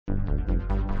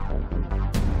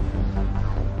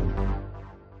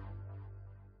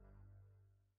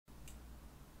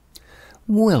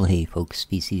Well, hey folks,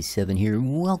 Species 7 here.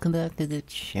 Welcome back to the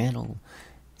channel.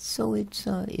 So it's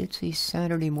a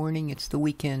Saturday morning. It's the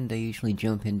weekend. I usually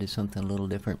jump into something a little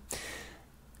different.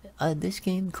 This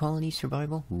game, Colony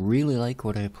Survival, really like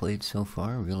what I played so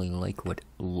far. Really like what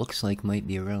looks like might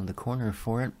be around the corner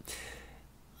for it.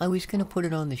 I was going to put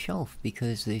it on the shelf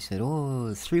because they said,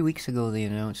 oh, 3 weeks ago they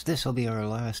announced this will be our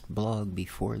last blog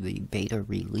before the beta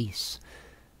release.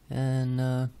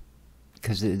 And,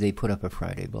 because they put up a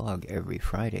Friday blog every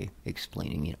Friday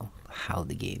explaining, you know, how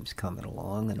the game's coming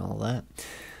along and all that.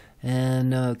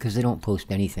 And because they don't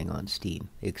post anything on Steam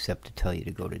except to tell you to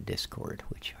go to Discord,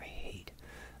 which I hate.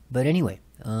 But anyway,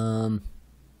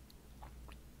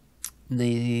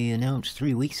 they announced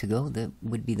 3 weeks ago that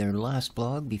would be their last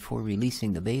blog before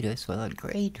releasing the beta. So I thought,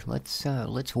 great, let's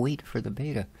wait for the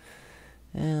beta.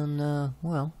 And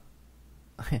well,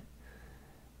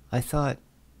 I thought,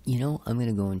 you know, I'm going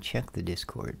to go and check the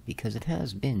Discord, because it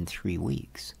has been 3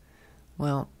 weeks.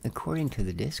 Well, according to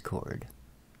the Discord,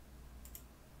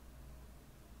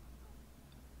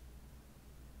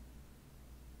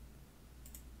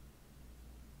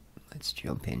 let's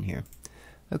jump in here.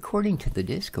 According to the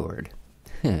Discord,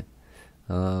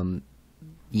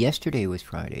 yesterday was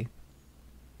Friday.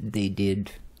 They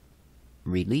did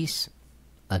release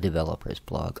a developer's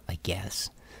blog, I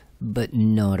guess, but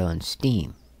not on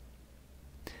Steam.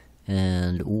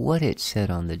 And what it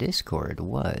said on the Discord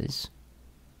was,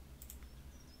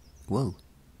 whoa,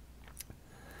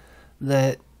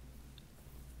 that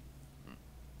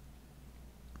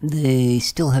they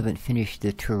still haven't finished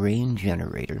the terrain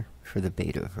generator for the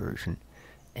beta version.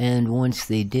 And once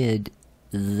they did,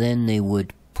 then they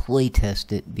would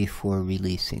playtest it before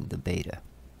releasing the beta.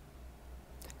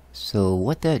 So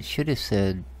what that should have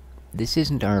said, this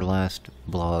isn't our last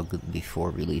blog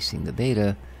before releasing the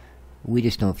beta. We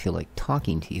just don't feel like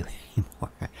talking to you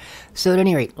anymore. So at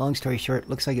any rate, long story short,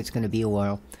 looks like it's going to be a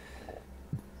while.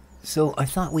 So I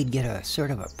thought we'd get a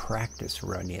sort of a practice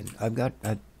run in. I've got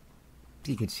a,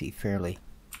 you can see, fairly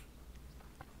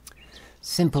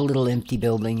simple little empty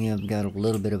building. I've got a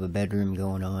little bit of a bedroom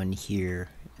going on here.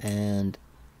 And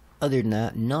other than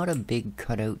that, not a big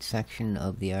cutout section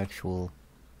of the actual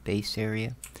base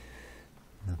area.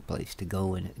 A place to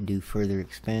go and do further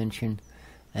expansion.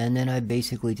 And then I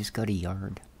basically just got a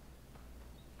yard.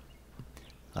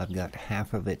 I've got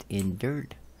half of it in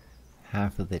dirt,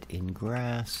 half of it in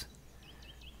grass,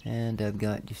 and I've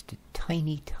got just a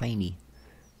tiny,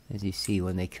 as you see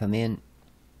when they come in,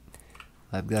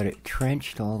 I've got it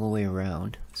trenched all the way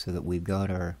around so that we've got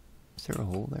our, is there a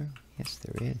hole there? Yes,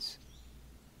 there is.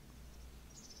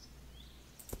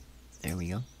 There we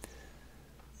go.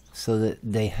 So that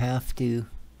they have to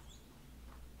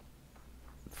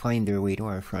find their way to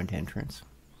our front entrance.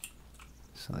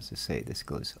 So as I say, this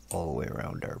goes all the way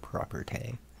around our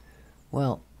property.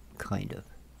 Well, kind of.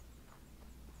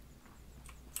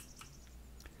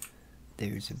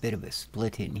 There's a bit of a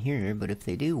split in here, but if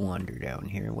they do wander down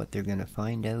here, what they're going to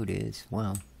find out is,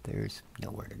 well, there's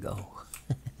nowhere to go.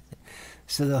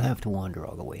 So they'll have to wander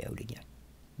all the way out again.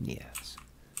 Yes.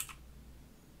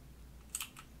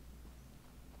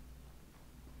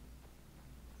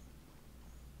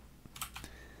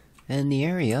 And the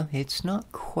area, it's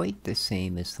not quite the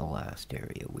same as the last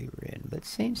area we were in, but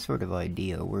same sort of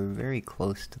idea. We're very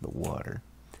close to the water.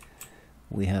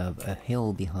 We have a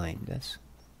hill behind us.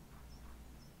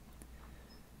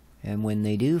 And when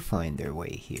they do find their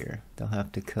way here, they'll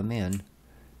have to come in.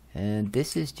 And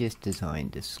this is just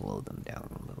designed to slow them down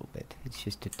a little bit. It's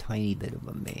just a tiny bit of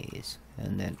a maze.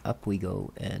 And then up we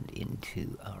go and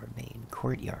into our main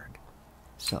courtyard.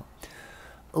 So,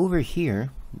 over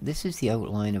here, this is the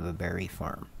outline of a berry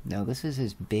farm. Now this is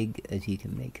as big as you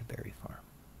can make a berry farm.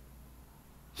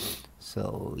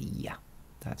 So yeah,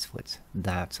 that's what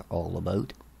that's all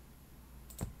about.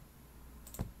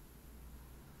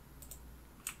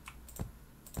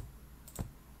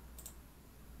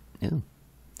 Ooh.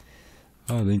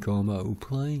 I think I'm out of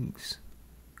planks.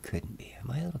 Couldn't be.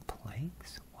 Am I out of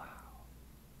planks?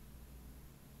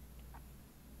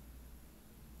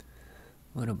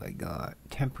 What have I got?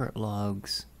 Temperate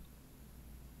logs.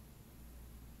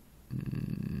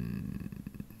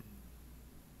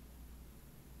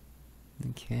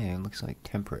 Okay, looks like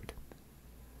temperate.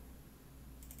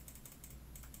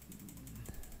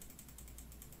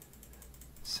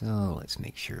 So let's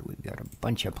make sure we've got a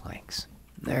bunch of planks.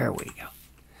 There we go.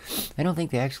 I don't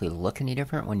think they actually look any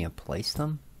different when you place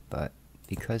them, but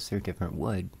because they're different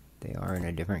wood, they are in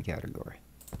a different category.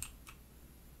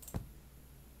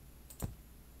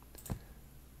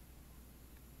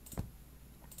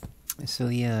 So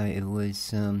yeah, it was,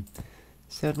 so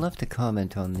I'd love to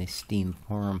comment on this Steam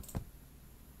forum.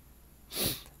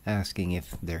 asking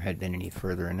if there had been any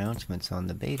further announcements on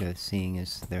the beta, seeing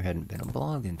as there hadn't been a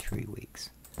blog in 3 weeks.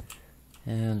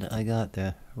 And I got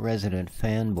the resident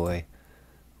fanboy,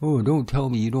 "Oh, don't tell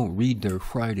me you don't read their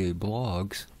Friday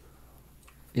blogs."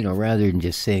 You know, rather than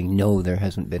just saying, no, there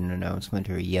hasn't been an announcement,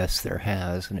 or yes, there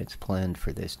has, and it's planned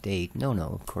for this date. No,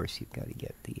 of course you've got to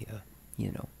get the,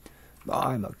 you know,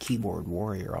 I'm a keyboard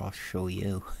warrior, I'll show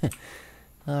you.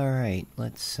 Alright,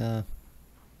 let's,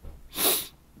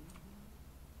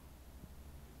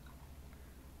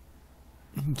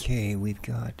 okay, we've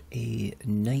got a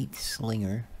Night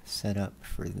Slinger set up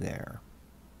for there.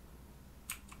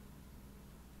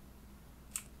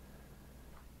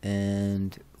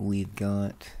 And we've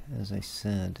got, as I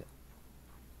said,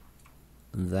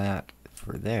 that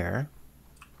for there.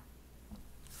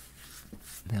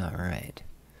 Alright.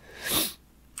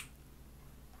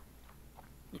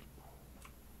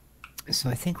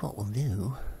 So I think what we'll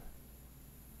do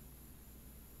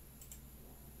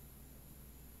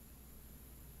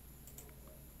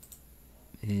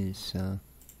is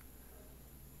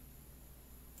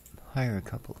hire a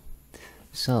couple.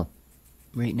 So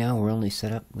right now we're only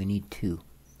set up, we need 2.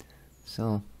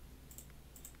 So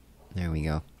there we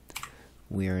go.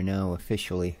 We are now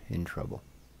officially in trouble.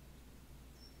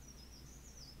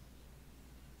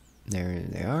 There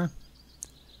they are.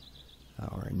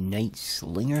 Our Night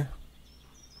Slinger.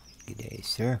 Good day,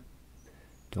 sir.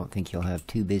 Don't think you'll have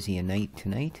too busy a night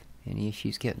tonight. Any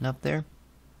issues getting up there?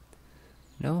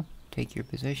 No? Take your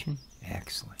position?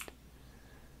 Excellent.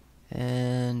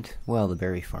 And, well, the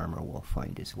berry farmer will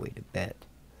find his way to bed.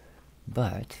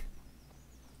 But,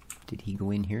 did he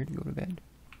go in here to go to bed?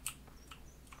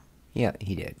 Yeah,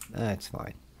 he did. That's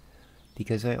fine.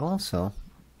 Because I also...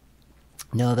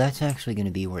 No, that's actually going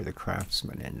to be where the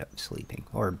craftsmen end up sleeping.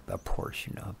 Or a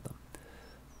portion of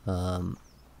them.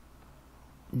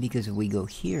 Because if we go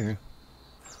here...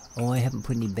 Oh, I haven't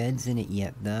put any beds in it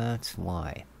yet. That's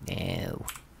why. No.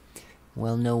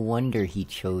 Well, no wonder he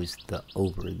chose the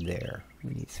over there.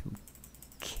 We need some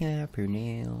capper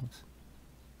nails.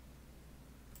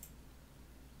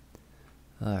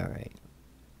 Alright.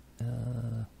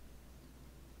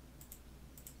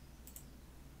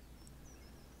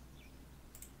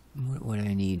 What would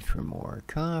I need for more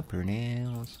copper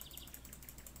nails?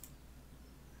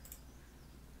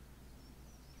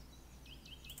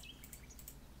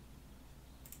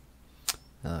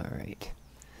 Alright.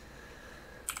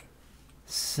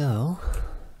 So...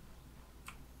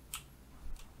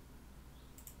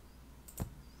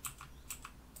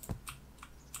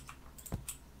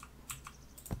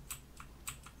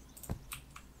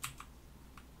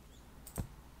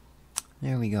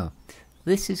 there we go.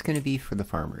 This is going to be for the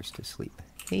farmers to sleep.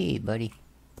 Hey, buddy.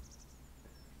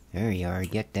 There you are.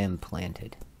 Get them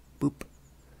planted. Boop.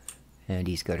 And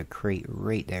he's got a crate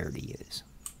right there to use.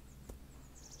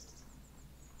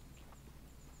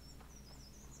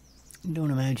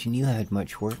 Don't imagine you had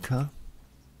much work, huh?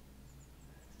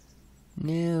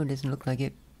 No, doesn't look like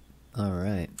it.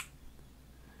 Alright.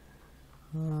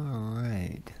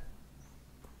 Alright.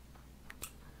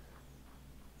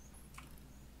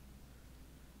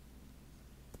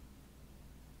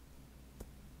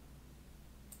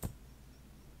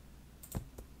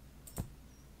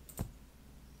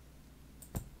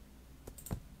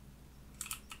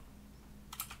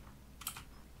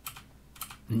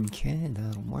 Okay,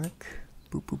 that'll work.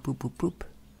 Boop, boop, boop, boop, boop.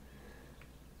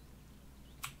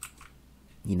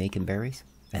 You making berries?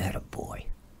 Attaboy.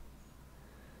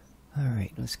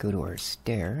 Alright, let's go to our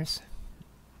stairs.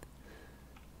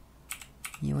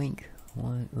 Yoink.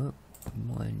 1,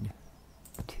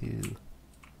 2,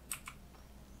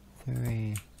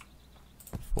 3,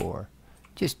 4.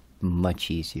 Just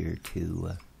much easier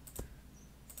to...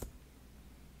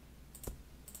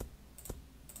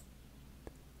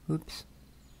 Oops.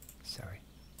 Sorry.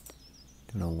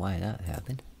 Don't know why that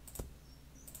happened.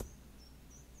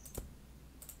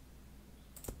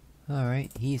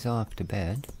 Alright, he's off to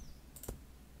bed.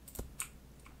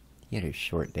 He had a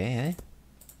short day, eh?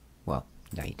 Well,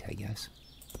 night, I guess.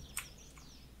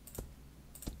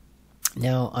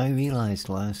 Now, I realized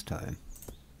last time,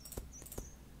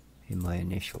 in my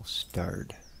initial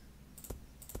start,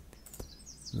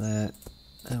 that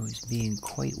I was being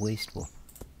quite wasteful.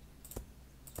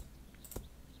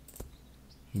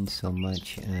 In so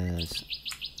much as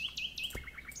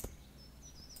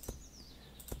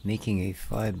making a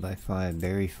 5x5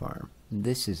 berry farm.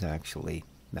 This is actually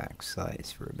max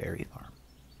size for a berry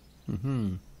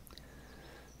farm.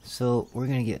 So we're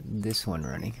gonna get this one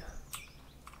running.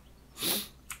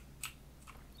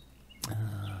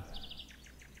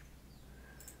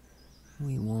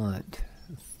 We want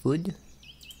food.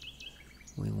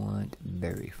 We want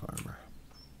berry farmer.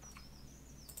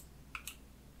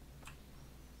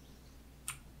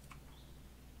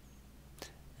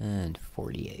 And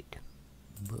 48.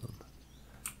 Boom.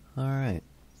 Alright.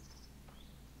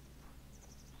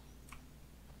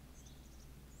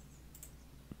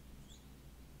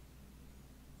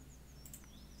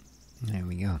 There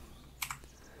we go.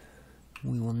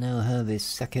 We will now have a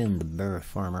second berry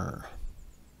farmer.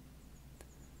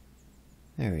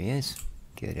 There he is.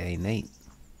 G'day, mate.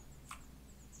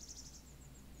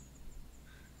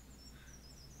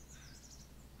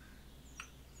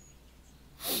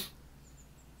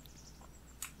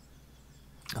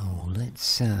 Oh,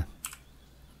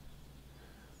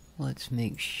 let's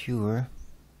make sure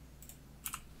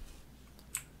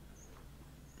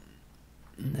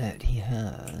that he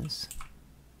has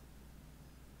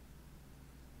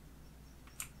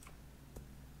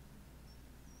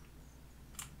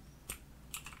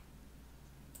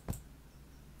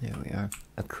there we are,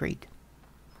 a crate.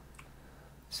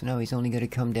 So now he's only got to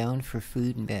come down for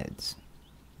food and beds.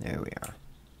 There we are.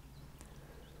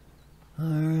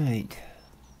 Alright.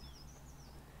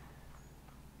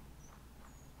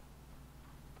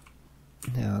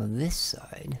 Now this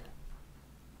side,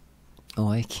 oh,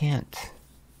 I can't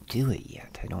do it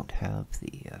yet. I don't have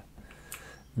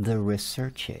the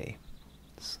researche.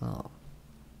 So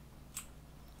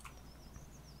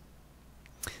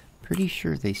pretty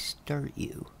sure they start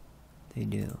you. They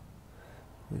do.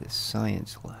 With a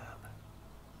science lab.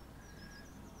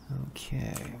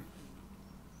 Okay.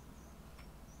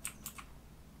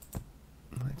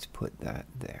 Let's put that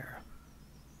there.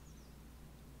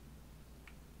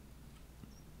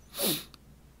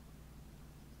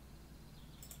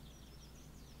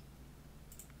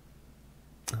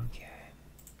 Okay.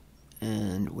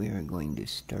 And we are going to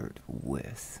start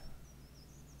with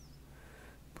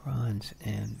bronze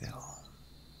anvil.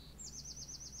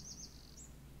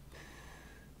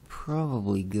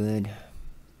 Probably good.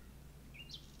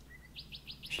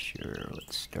 Sure,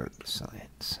 let's start with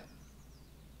science.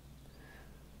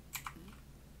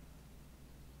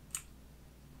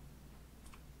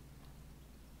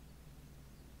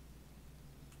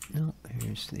 No,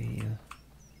 here's the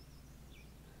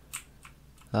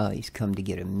he's come to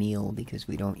get a meal because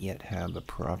we don't yet have a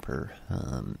proper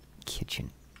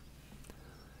kitchen.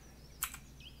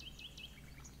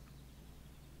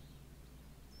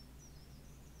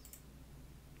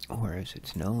 Or as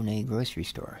it's known, a grocery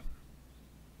store.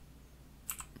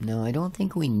 No, I don't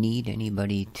think we need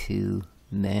anybody to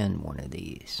man one of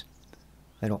these.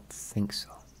 I don't think so.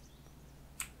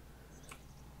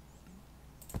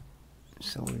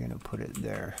 So we're going to put it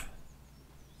there.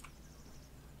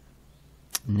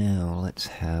 Now let's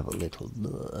have a little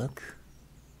look.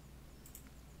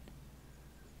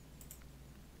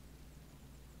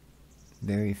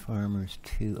 Berry farmers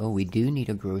too. Oh, we do need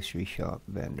a grocery shop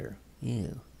vendor.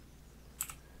 Ew.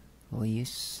 Well, you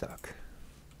suck.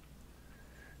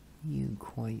 You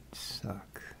quite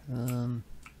suck.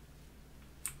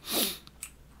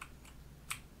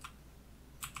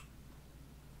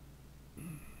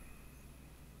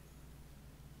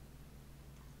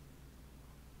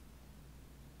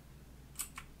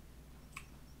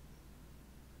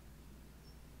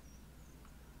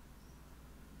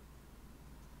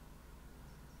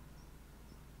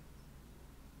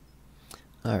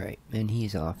 Alright, and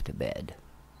he's off to bed.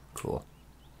 Cool.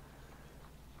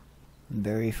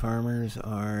 Berry farmers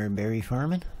are berry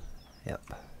farming? Yep.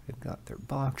 They've got their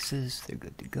boxes. They're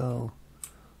good to go.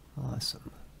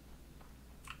 Awesome.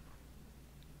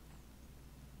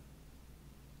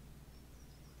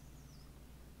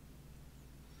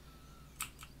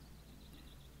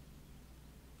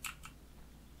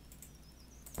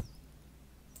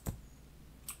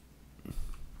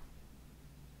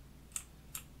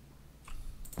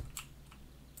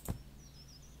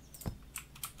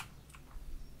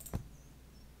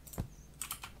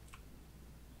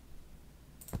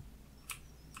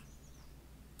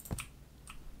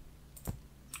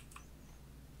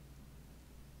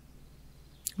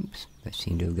 Oops, I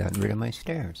seem to have gotten rid of my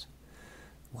stairs.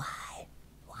 Why?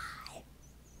 Why?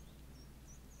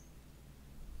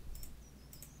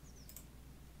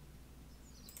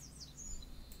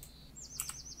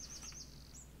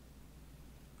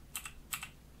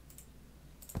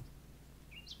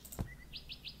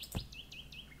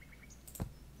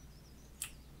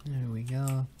 There we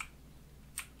go.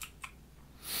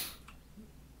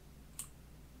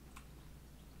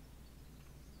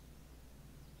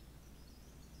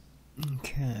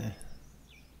 Okay.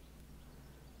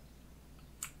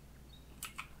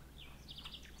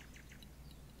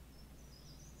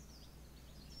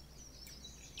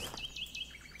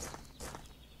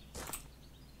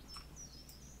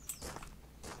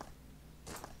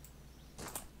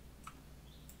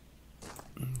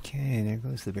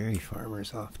 goes the berry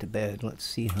farmers off to bed. Let's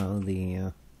see how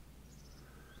the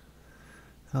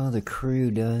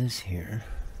crew does here.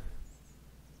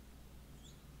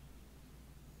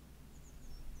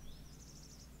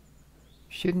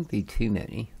 Shouldn't be too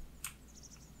many.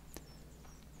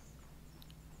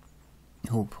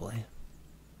 Hopefully.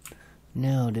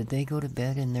 Now, did they go to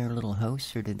bed in their little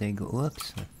house, or did they go...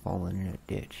 Whoops, I've fallen in a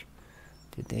ditch.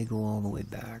 Did they go all the way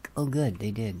back? Oh good,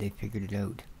 they did. They figured it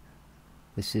out.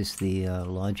 This is the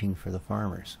lodging for the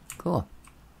farmers. Cool.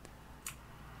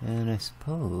 And I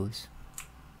suppose...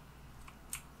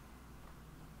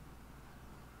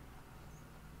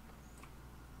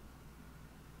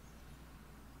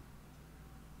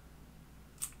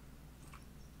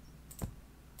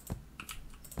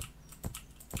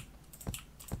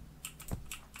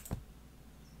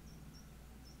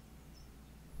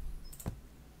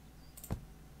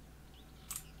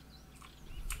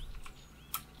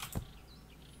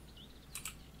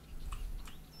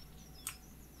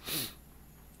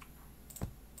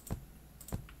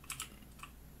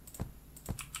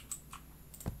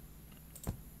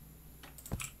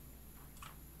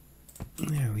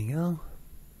 There we go.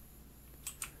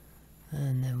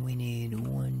 And then we need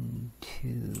 1,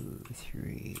 2,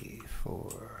 3,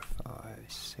 4, 5,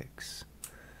 6,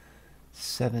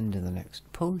 7 to the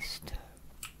next post.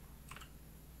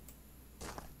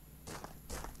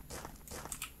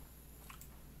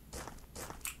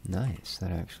 Nice,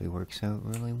 that actually works out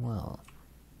really well.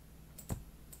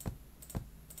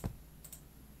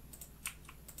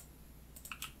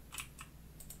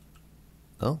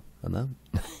 Oh, I'm out.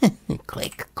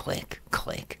 Click, click,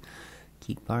 click.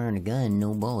 Keep firing a gun,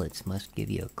 no bullets. Must give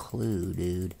you a clue,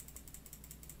 dude.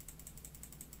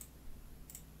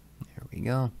 There we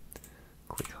go.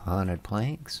 Quick haunted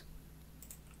planks.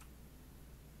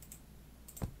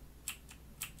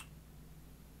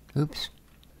 Oops.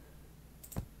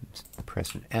 I'm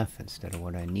pressing F instead of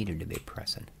what I needed to be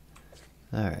pressing.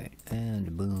 Alright,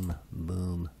 and boom,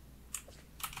 boom.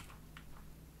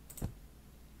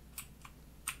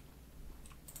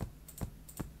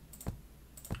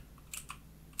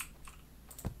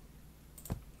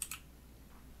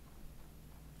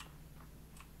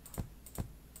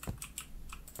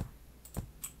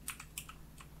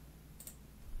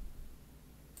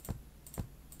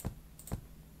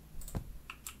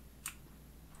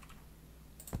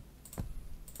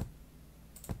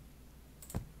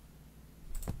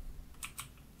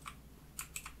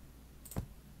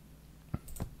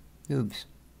 Oops.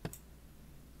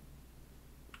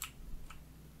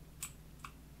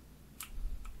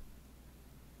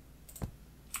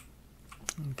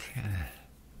 Okay.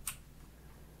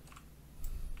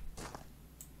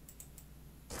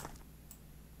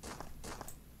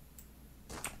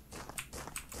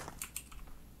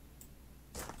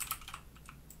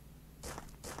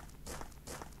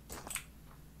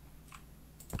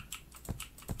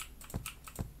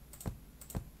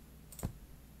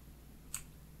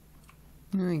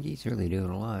 He's really doing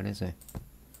a lot, is he?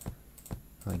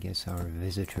 I guess our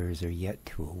visitors are yet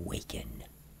to awaken.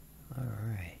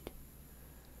 Alright.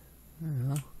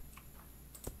 Well.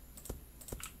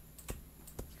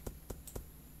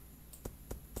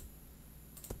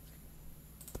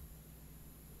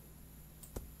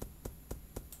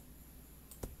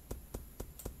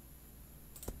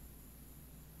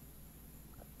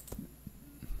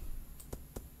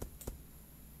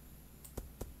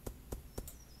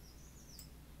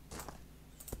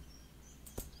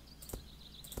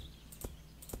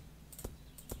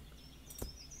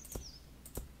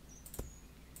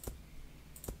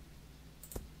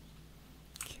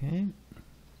 Okay.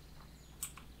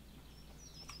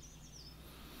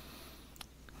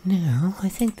 Now, I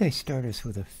think they start us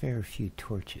with a fair few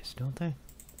torches, don't they?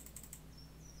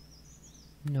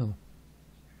 No.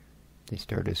 They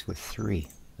start us with 3.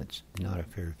 That's not a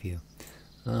fair few.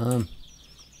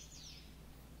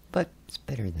 But it's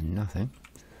better than nothing.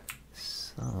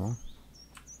 So...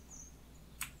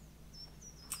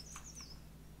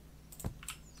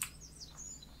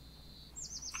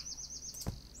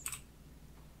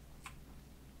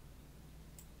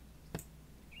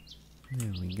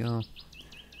 there we go.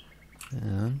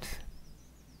 And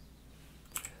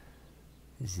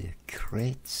the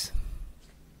crates.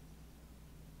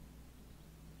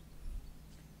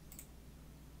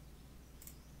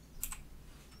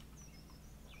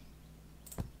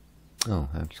 Oh,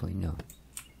 actually, no.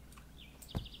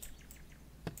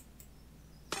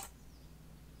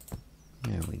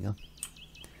 There we go.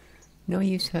 No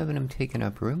use having him taking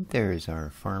up room. There's our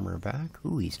farmer back.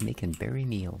 Ooh, he's making berry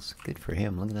meals. Good for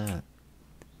him. Look at that.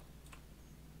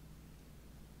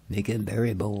 Making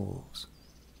berry bowls.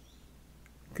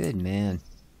 Good man.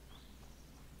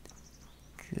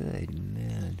 Good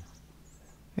man.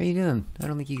 How you doing? I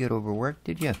don't think you got overworked,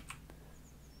 did you?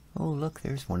 Oh, look,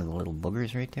 there's one of the little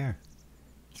boogers right there.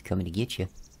 He's coming to get you.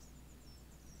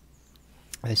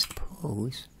 I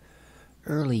suppose.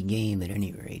 Early game at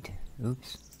any rate.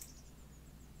 Oops.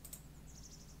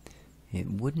 It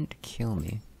wouldn't kill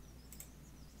me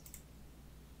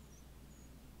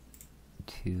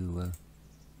to...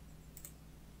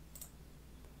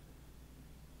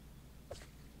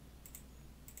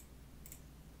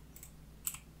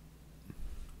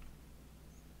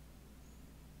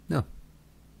 No.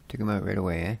 Took him out right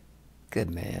away, eh?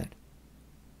 Good man.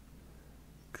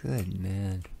 Good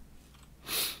man.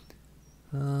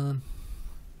 A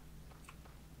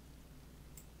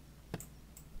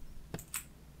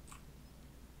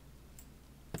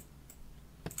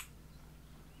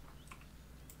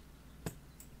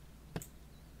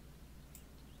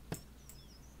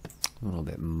little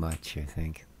bit much, I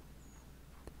think.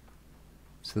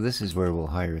 So this is where we'll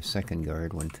hire a second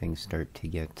guard when things start to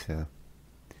get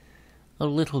a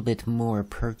little bit more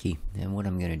perky. And what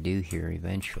I'm going to do here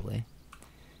eventually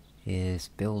is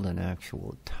build an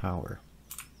actual tower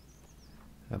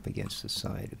up against the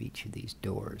side of each of these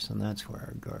doors, and that's where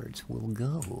our guards will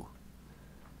go.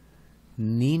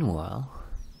 Meanwhile,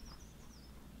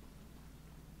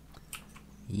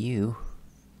 you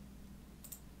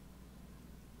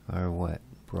are what?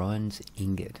 Bronze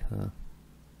ingot, huh?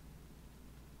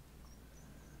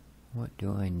 What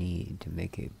do I need to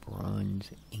make a bronze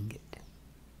ingot?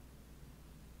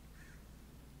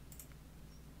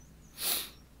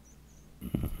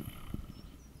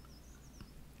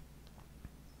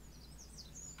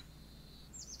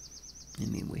 I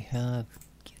mean, we have,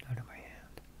 get out of my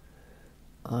hand,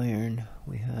 iron,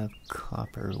 we have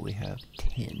copper, we have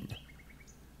tin.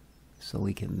 So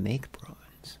we can make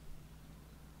bronze.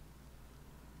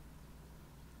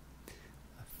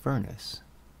 A furnace.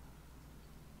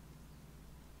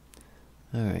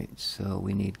 Alright, so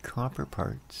we need copper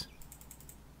parts.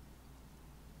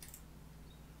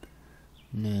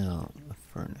 Now, a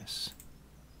furnace.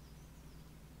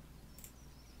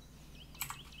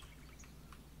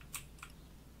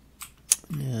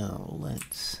 Now,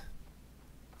 let's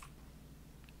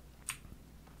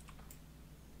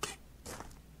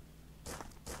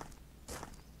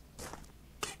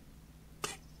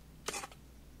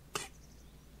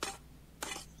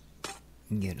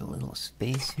get a little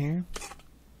space here.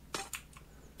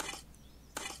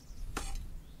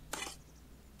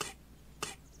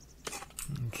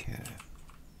 Okay.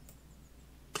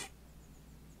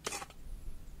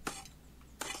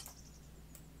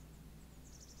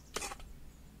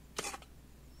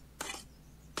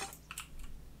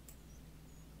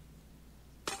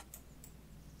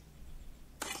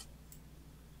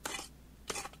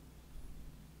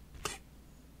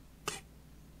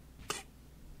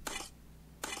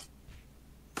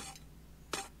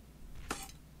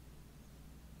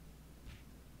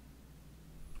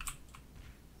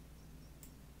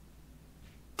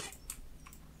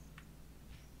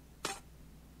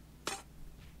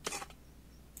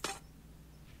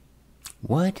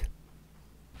 What?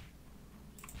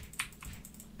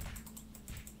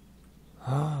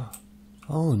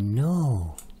 Oh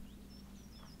no.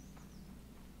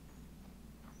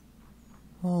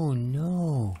 Oh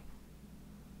no.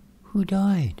 Who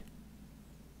died?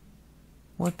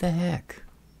 What the heck?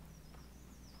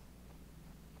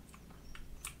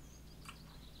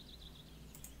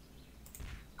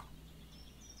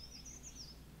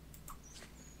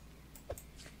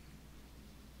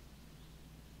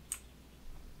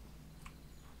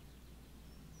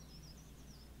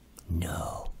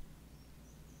 No.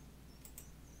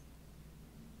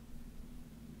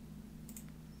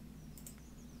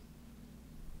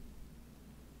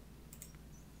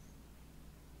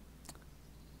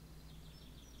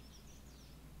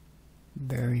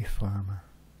 Berry farmer.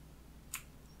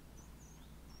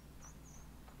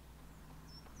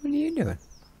 What are you doing?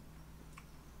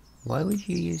 Why would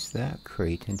you use that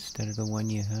crate instead of the one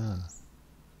you have?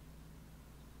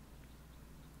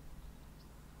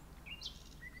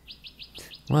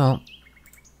 Well,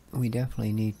 we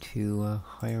definitely need to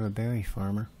hire a berry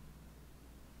farmer.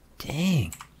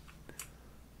 Dang.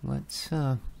 Let's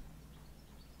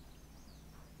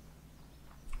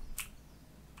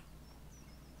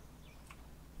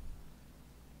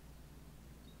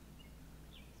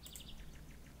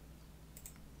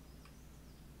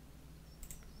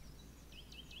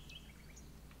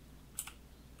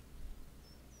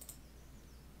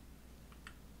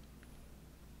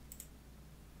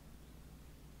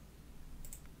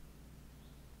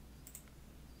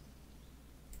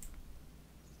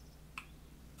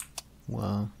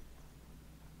Wow.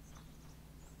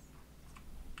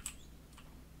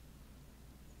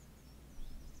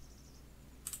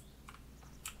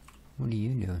 What are you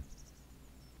doing?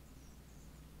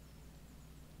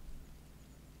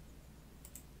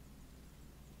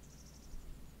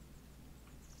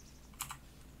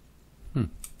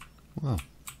 Well.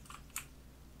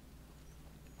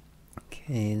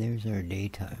 Okay, there's our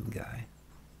daytime guy.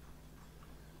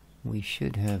 We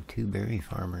should have 2 berry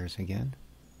farmers again.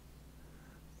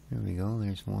 There we go,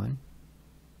 there's one.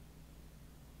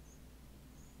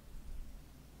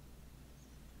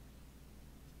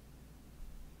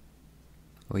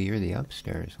 Oh, you're the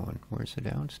upstairs one. Where's the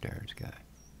downstairs guy?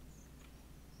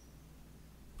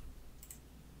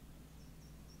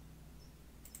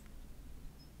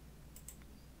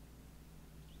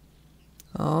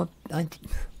 Oh,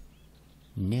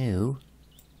 no.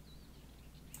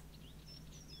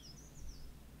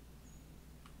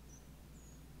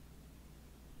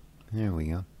 There we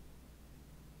go.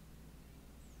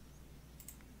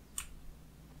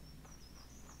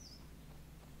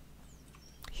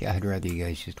 Yeah, I'd rather you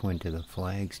guys just went to the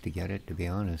flags to get it, to be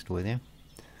honest with you.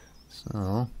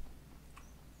 So,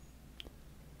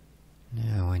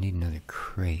 now I need another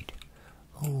crate.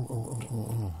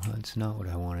 Oh, that's not what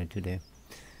I wanted to do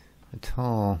at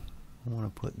all. I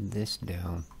want to put this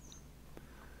down.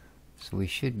 So we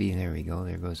should be, there we go,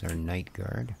 there goes our night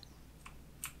guard.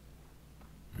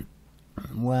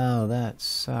 Wow, that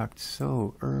sucked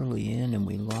so early in and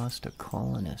we lost a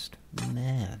colonist.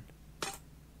 Man.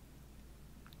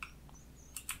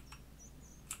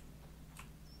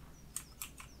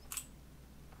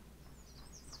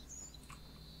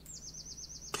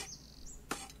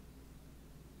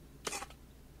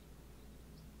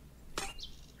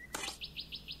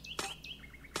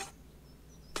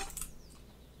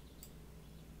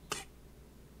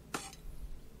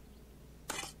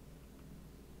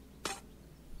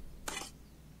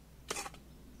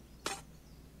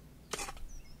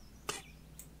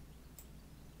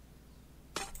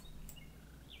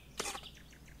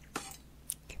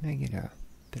 Can I get a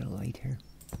bit of light here?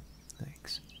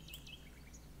 Thanks.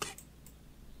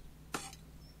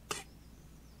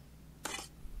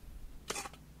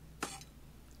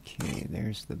 Okay,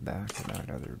 there's the back of that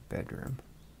other bedroom.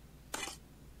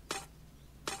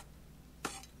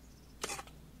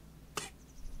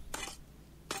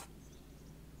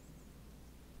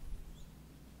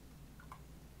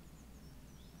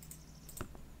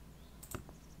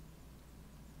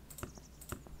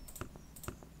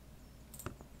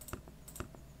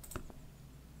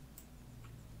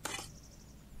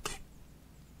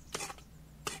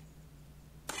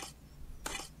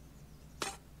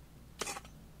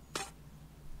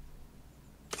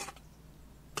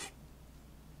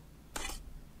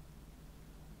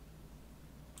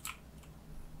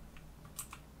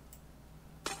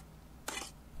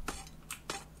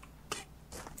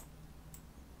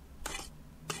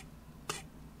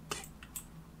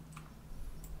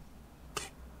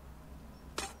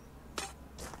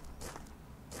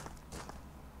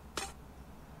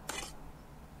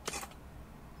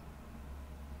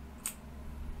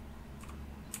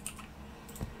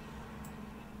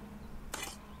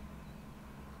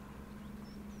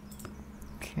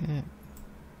 Okay.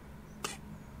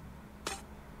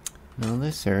 Now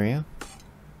this area.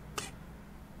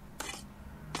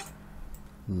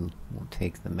 Ooh, we'll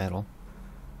take the metal.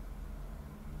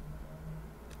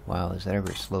 Wow, is that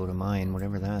ever slow to mine?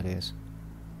 Whatever that is.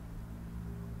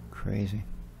 Crazy.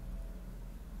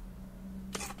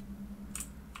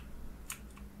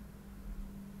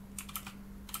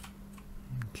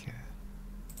 Okay.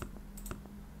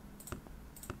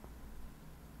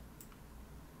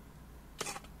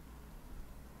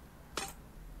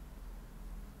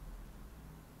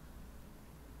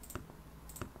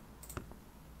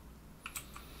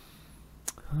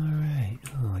 Alright,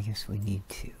 oh, I guess we need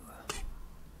to.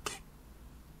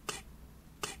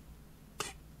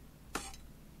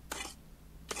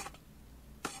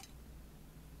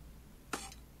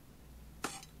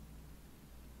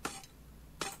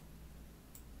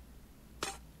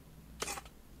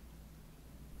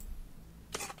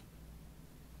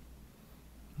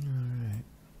 Alright.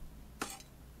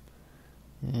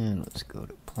 And let's go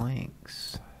to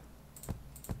planks.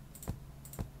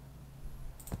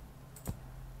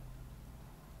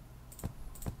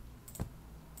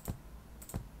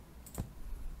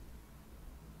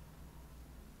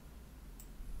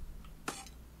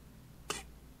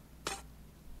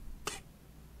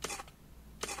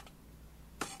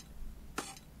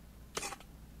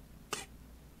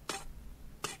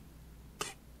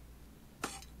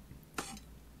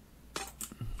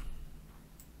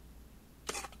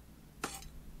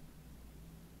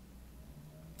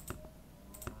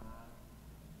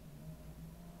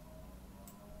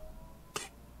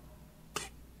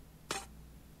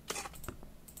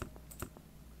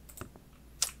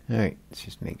 Alright, let's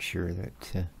just make sure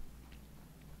that...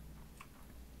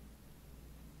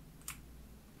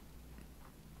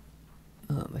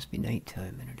 oh, it must be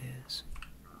nighttime, and it is.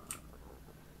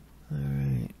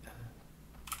 Alright.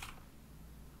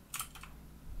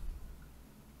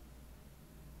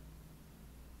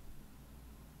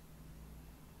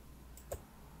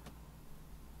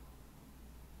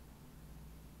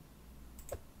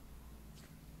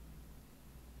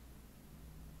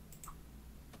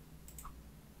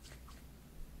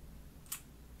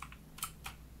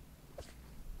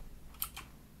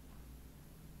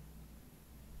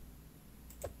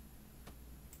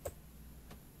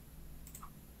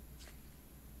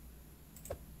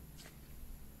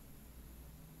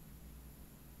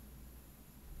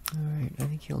 Alright, I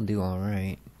think he'll do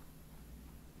alright.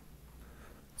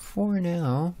 For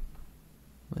now,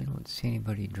 I don't see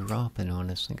anybody dropping on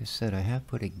us. Like I said, I have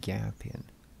put a gap in.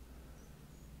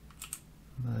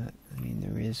 But, I mean,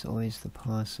 there is always the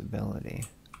possibility.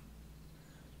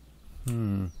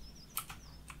 In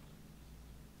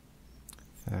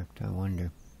fact, I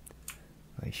wonder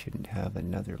if I shouldn't have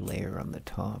another layer on the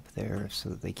top there so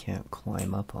that they can't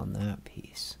climb up on that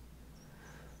piece.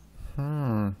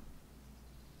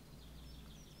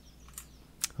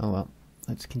 Oh well,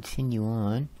 let's continue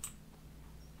on.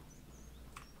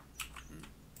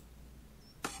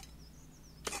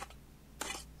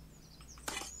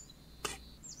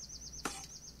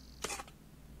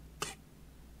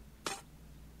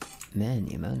 Man,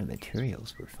 the amount of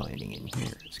materials we're finding in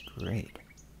here is great.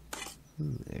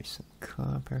 Ooh, there's some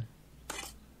copper.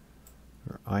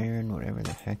 Or iron, whatever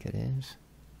the heck it is.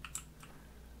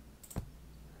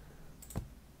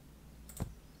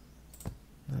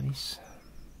 Nice.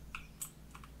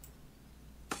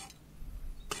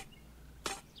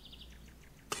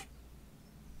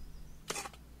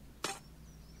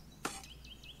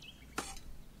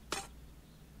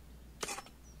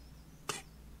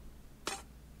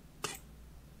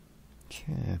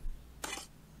 Okay.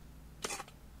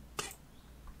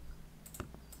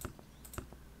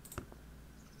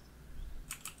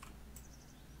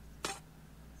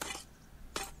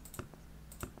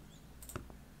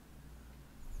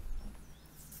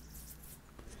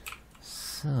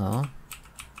 So,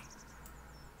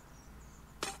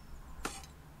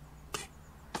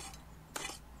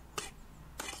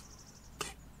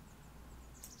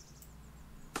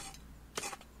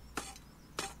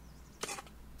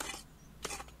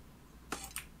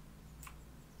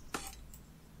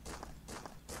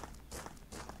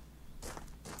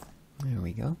 there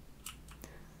we go.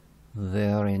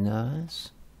 Very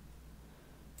nice.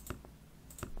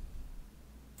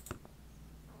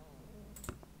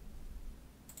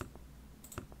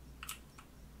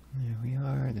 There we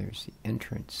are. There's the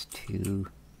entrance to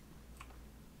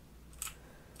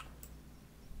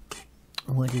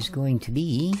what is going to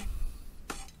be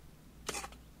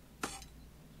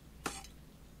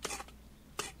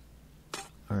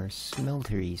our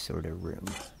smeltery sort of room.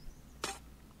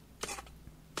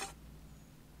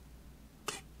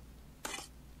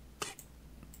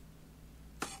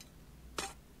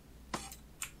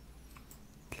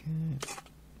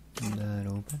 That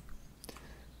open.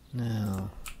 Now,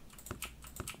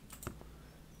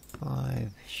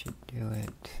 5 should do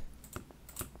it.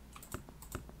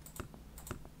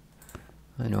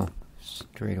 I know,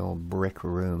 straight old brick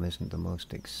room isn't the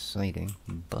most exciting,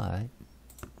 but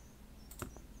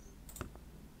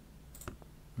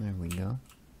there we go.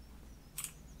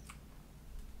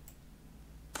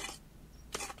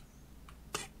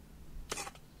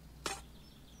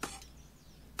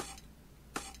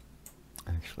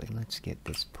 Actually, let's get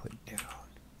this put down.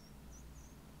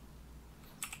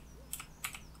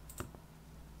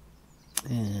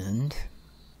 And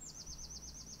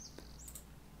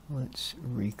let's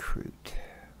recruit.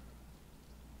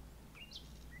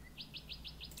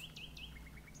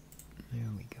 There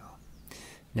we go.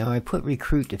 Now I put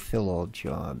recruit to fill all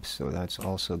jobs, so that's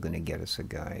also going to get us a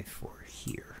guy for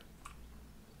here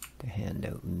to hand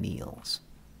out meals.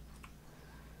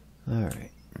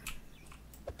 Alright.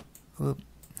 Whoop.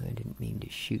 I didn't mean to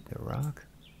shoot the rock.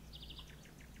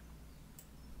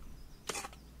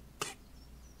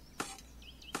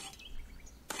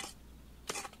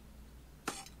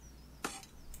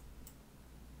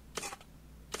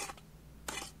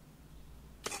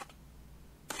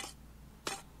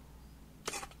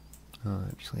 Oh,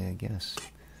 actually, I guess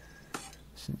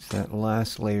since that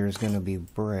last layer is going to be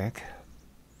brick,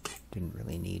 didn't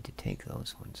really need to take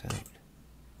those ones out.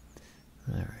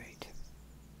 Alright.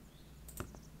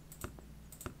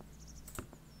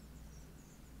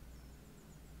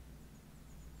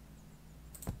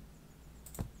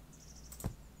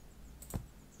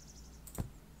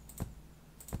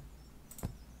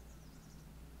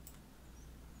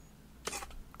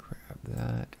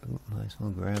 that. Ooh, might as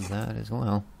well grab that as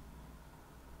well.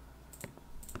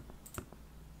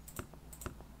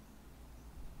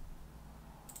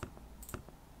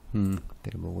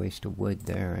 Bit of a waste of wood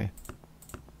there,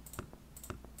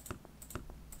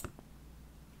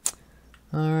 eh?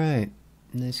 Alright,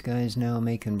 this guy's now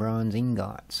making bronze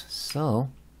ingots, so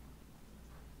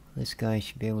this guy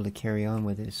should be able to carry on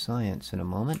with his science in a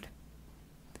moment.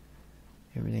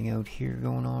 Everything out here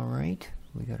going alright.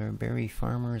 We got our berry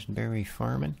farmers berry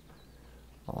farming.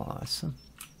 Awesome.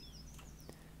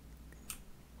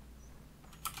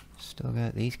 Still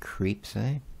got these creeps,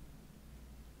 eh?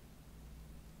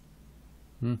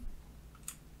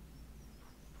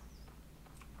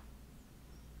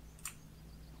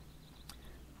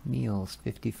 Meals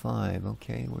 55.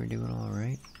 Okay, we're doing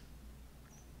alright.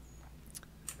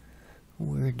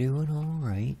 We're doing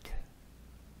alright.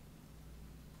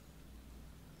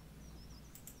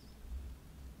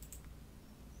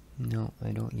 No,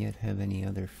 I don't yet have any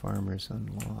other farmers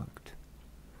unlocked.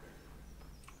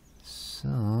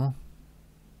 So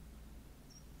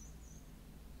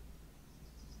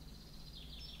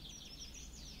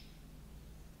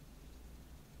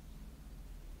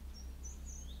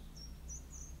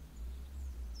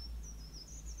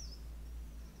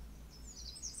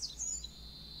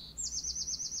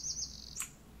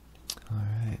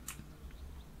alright.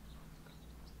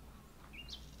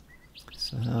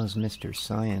 So how's Mr.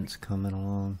 Science coming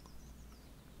along?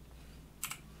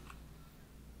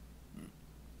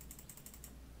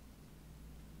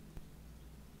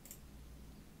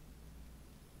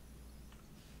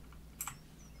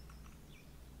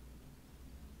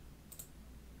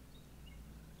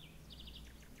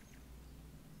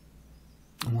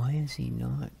 Why is he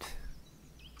not?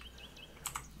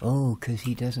 Oh, 'cause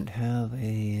he doesn't have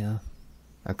a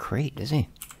crate, does he?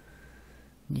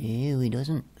 No, he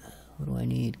doesn't. What do I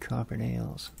need? Copper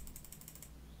nails.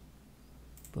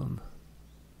 Boom.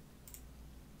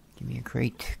 Give me a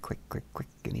crate. Quick, quick, quick.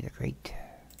 Give me the crate.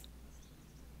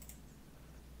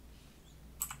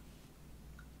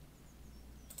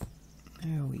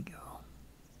 There we go.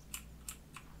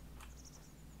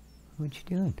 What you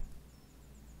doing?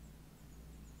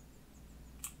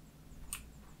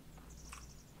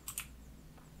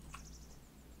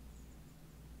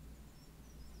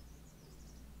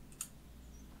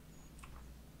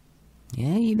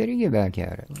 Yeah, you better get back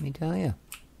at it, let me tell you.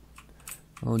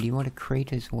 Oh, do you want a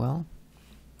crate as well?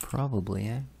 Probably,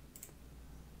 eh?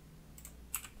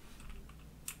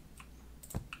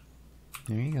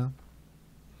 There you go.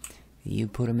 You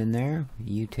put them in there,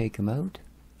 you take them out.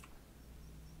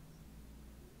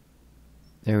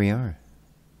 There we are.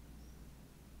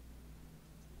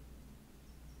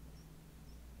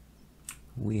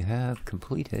 We have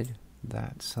completed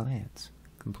that science.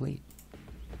 Complete.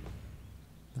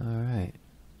 Alright.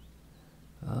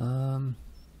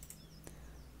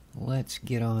 Let's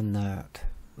get on that.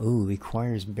 Ooh,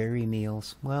 requires berry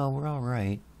meals. Well, we're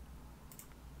alright.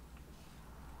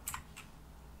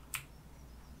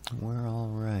 We're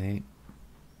alright.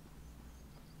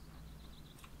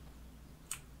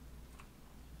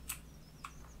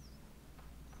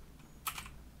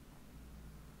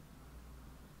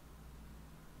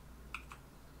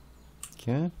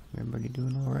 Okay, everybody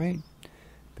doing alright?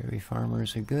 Berry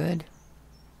farmers are good.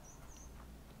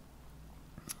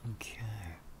 Okay.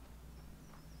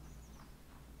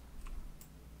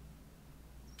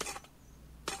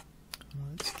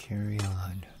 Let's carry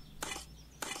on.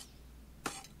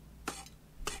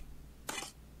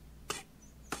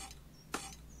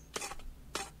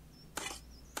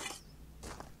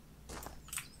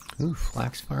 Ooh,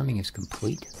 flax farming is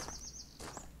complete.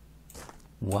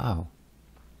 Wow.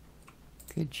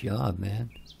 Good job, man.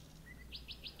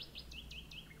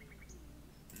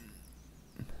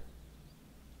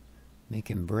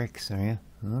 Making bricks, are you?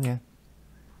 Oh, yeah.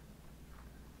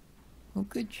 Well,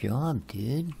 good job,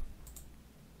 dude.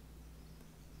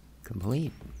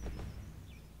 Complete.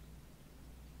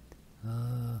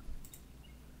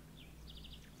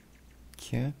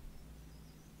 Okay.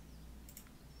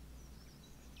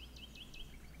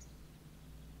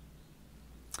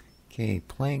 Okay,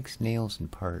 planks, nails, and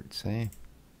parts, eh?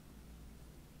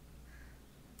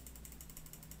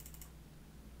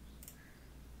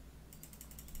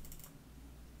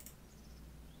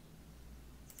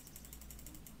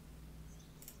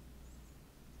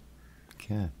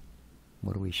 Okay.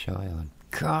 What are we shy on?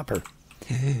 Copper!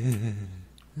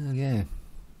 Okay.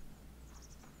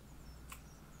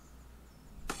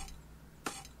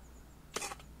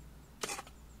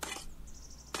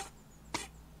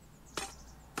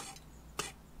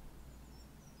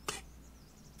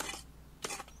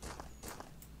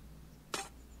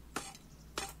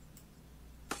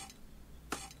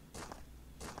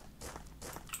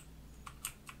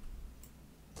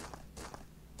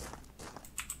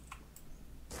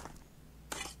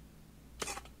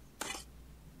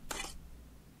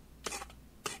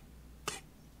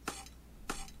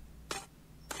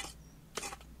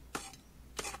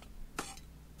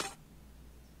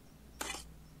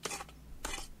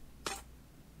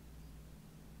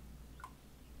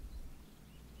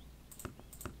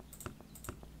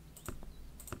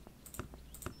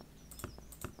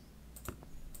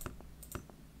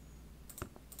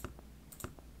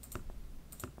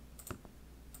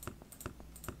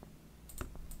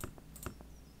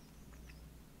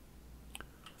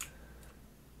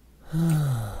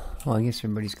 Oh, I guess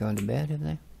everybody's gone to bed, have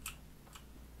they?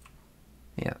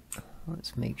 Yeah.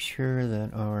 Let's make sure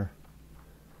that our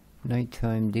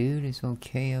nighttime dude is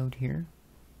okay out here.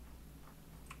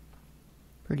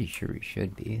 Pretty sure he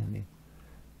should be. I mean,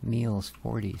 meal's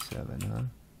 47,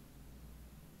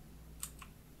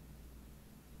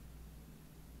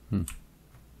 huh?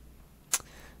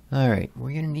 Alright,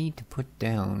 we're going to need to put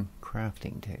down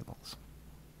crafting tables.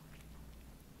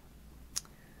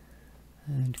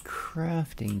 And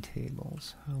crafting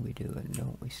tables, how are we doing?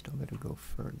 No, we still got to go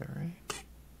further, right?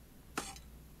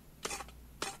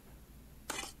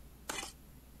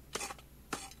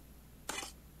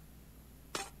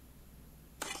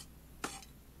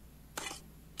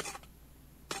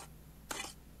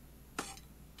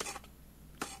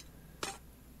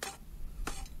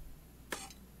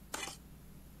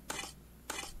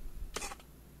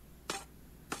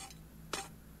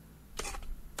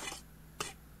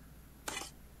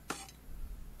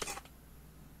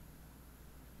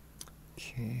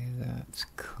 Okay, that's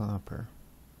copper.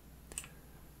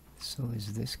 So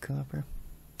is this copper?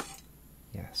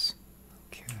 Yes.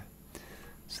 Okay.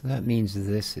 So that means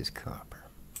this is copper.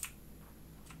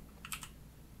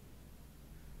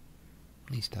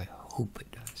 At least I hope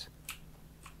it does.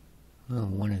 Well,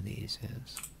 one of these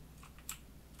is.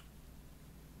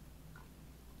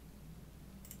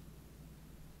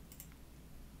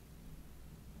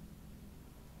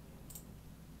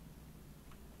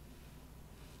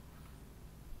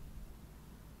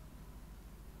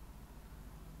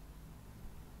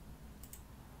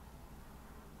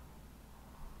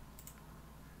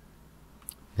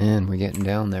 And we're getting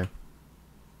down there.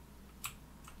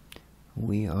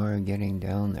 We are getting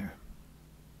down there.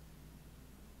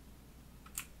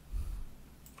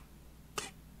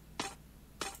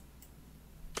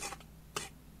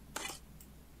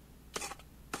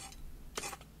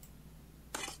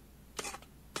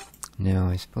 Now,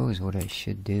 I suppose what I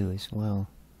should do as well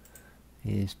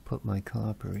is put my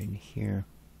copper in here.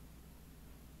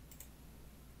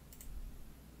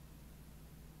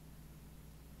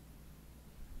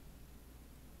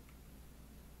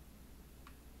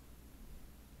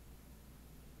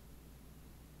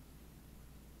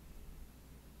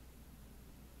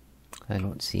 I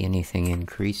don't see anything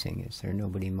increasing. Is there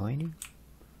nobody mining?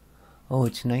 Oh,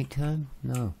 it's nighttime?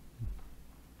 No.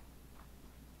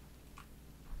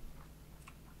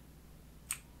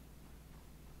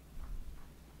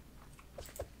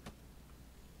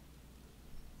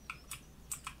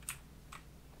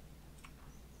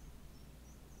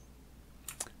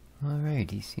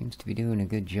 Alright, he seems to be doing a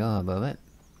good job of it.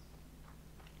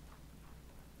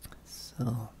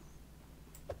 So.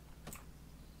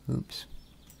 Oops.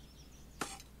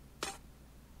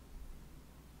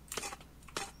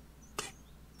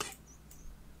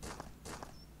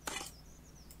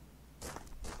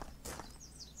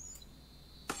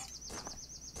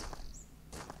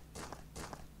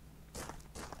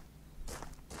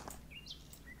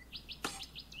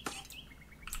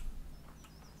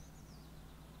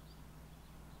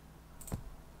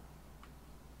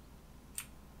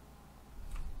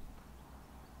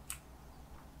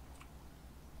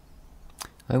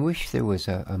 I wish there was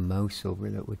a mouse over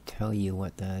that would tell you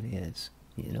what that is,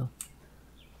 you know?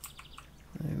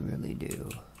 I really do.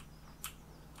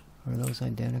 Are those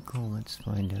identical? Let's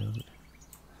find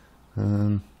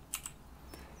out.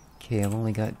 Okay, I've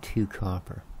only got 2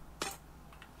 copper.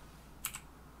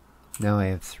 Now I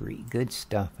have 3. Good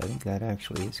stuff. I think that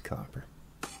actually is copper.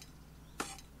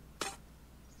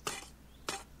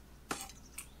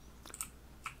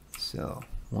 So,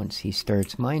 once he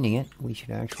starts mining it, we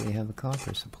should actually have a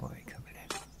copper supply coming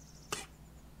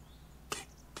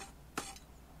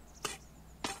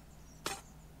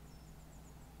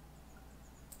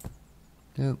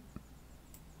in. Nope.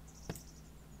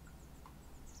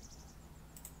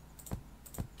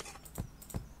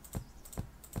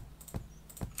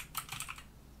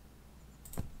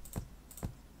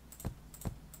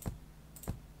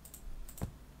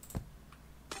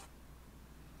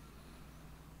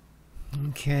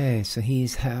 Okay, so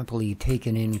he's happily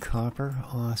taken in copper.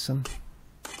 Awesome.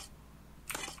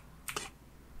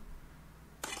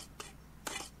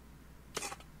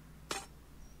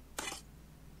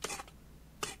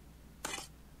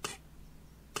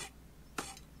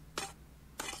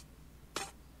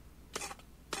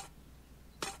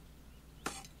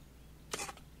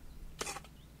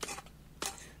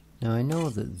 Now I know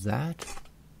that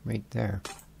right there,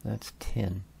 that's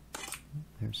tin.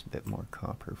 There's a bit more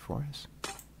copper for us.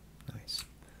 Nice.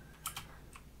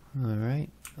 Alright.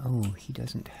 Oh, he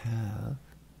doesn't have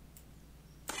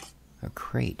a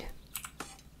crate.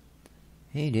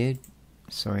 Hey, dude.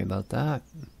 Sorry about that.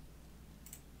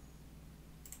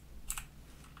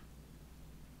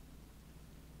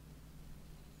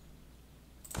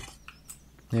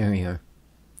 There we are.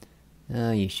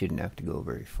 You shouldn't have to go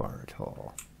very far at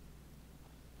all.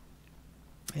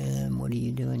 And what are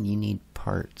you doing? You need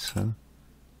parts, huh?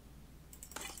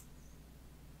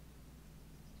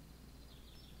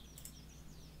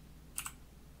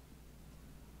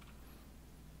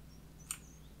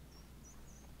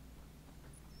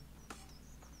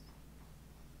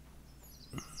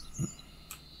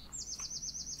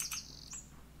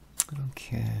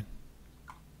 Okay.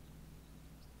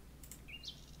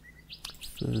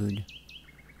 Food.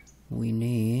 We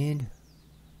need...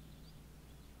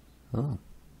 Oh,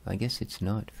 I guess it's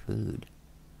not food.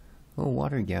 Oh,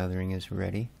 water gathering is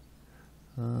ready.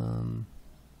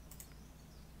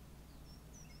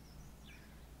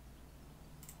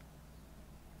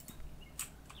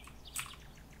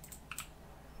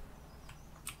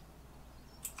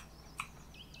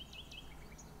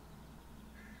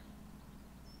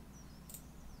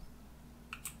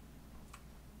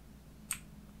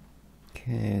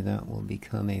 Okay, that will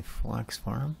become a flax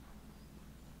farm.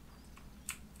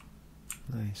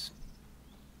 Nice.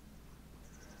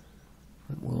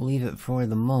 But we'll leave it for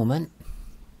the moment.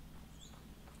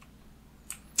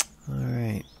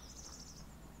 Alright.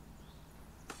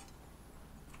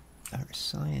 Our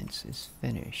science is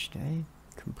finished, eh?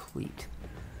 Complete.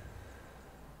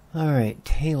 Alright,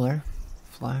 tailor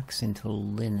flax into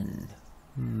linen.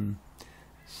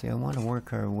 See, I want to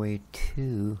work our way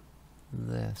to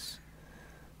this.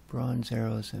 Bronze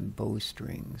arrows and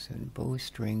bowstrings. And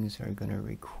bowstrings are going to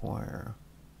require...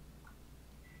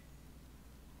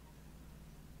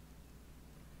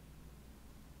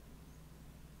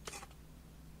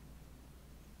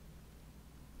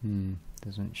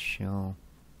 doesn't show.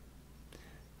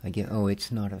 I get... Oh,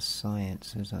 it's not a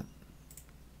science, is it?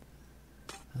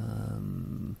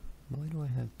 Why do I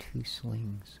have 2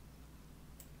 slings?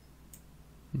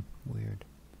 Weird.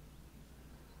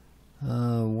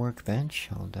 Workbench.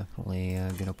 I'll definitely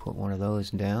gonna put one of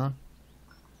those down.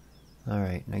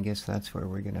 Alright, and I guess that's where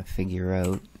we're gonna figure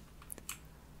out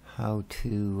how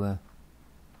to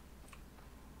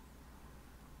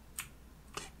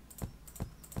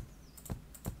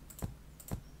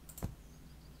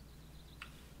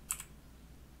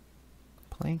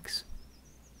planks.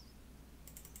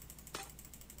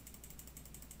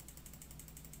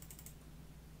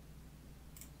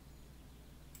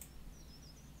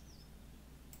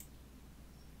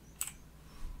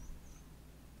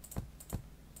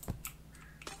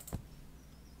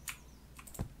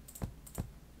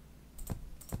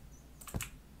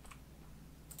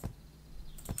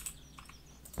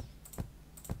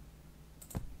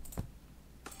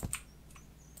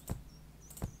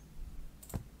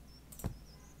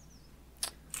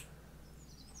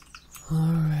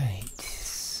 Alright,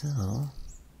 so...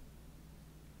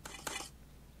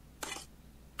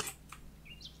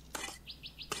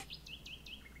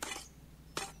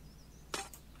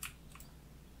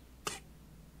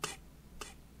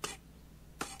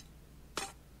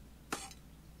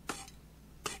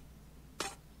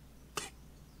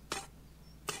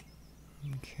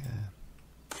 Okay.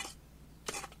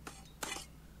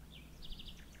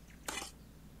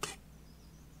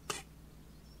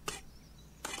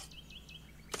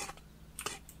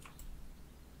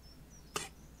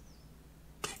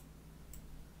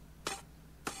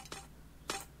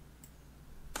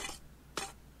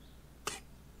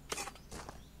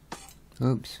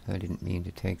 Oops, I didn't mean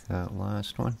to take that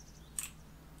last one.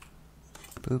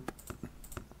 Boop.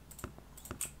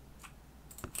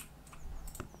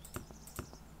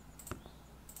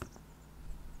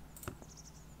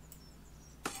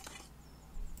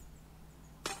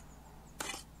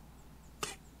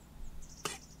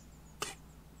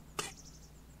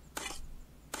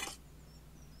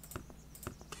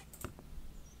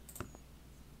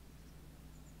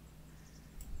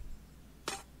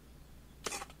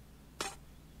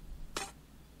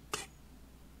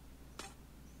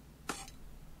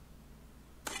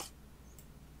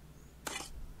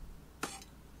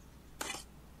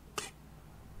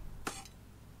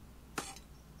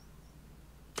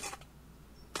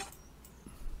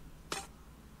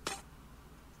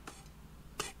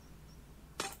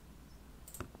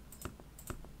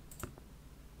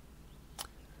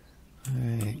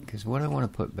 Because what I want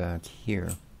to put back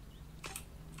here, I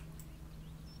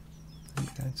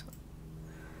think that's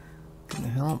gonna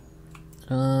help.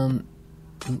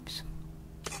 Oops,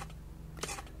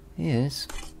 is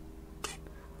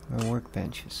our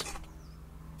workbenches,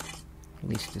 at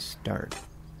least to start.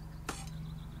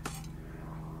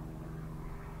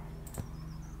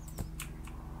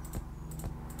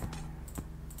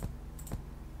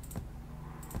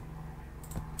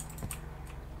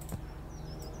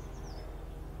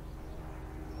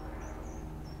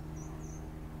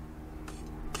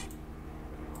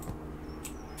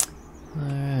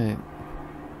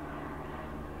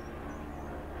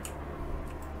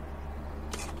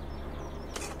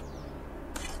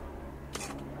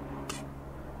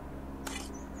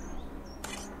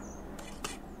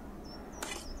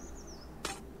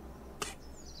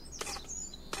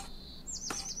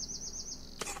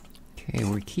 Okay,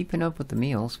 we're keeping up with the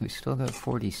meals. We still got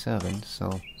 47,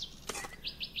 so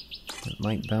it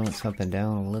might bounce up and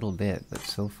down a little bit, but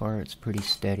so far it's pretty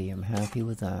steady. I'm happy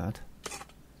with that.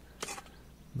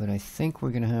 But I think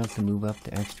we're going to have to move up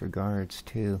to extra guards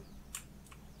too.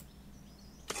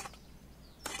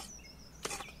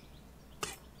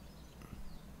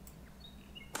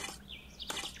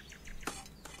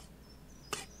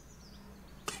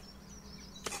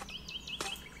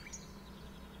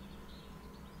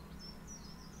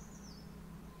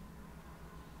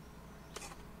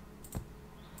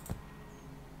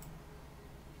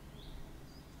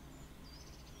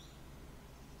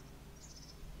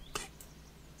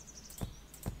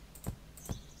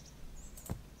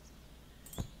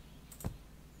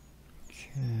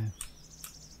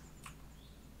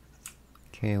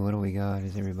 Okay, what do we got?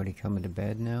 Is everybody coming to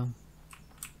bed now?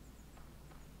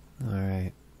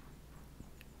 Alright.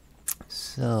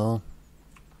 So,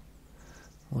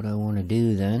 what I want to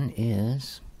do then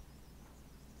is...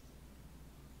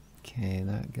 Okay,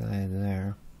 that guy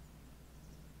there.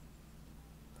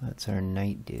 That's our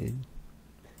knight dude.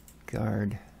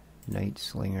 Guard, knight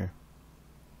slinger.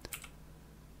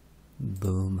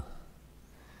 Boom.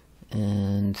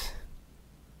 And...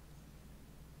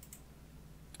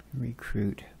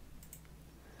 recruit.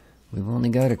 We've only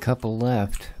got a couple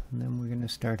left, and then we're going to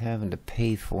start having to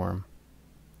pay for them.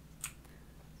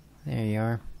 There you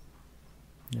are.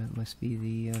 That must be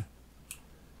the,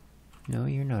 No,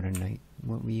 you're not a knight.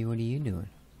 What are you doing?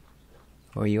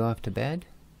 Oh, are you off to bed?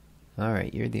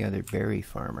 Alright, you're the other berry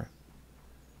farmer.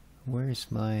 Where's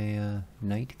my,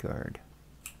 night guard?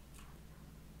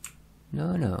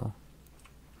 No.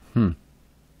 I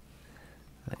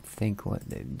think what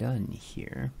they've done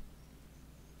here...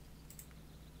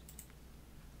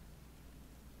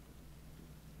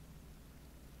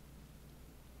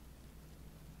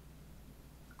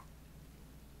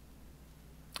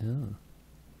 Oh.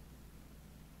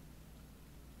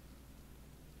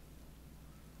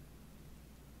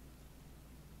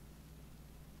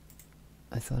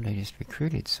 I thought I just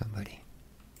recruited somebody.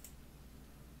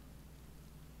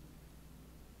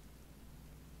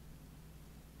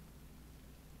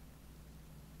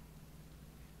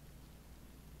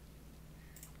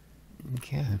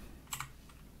 Okay.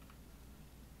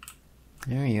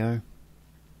 There you are.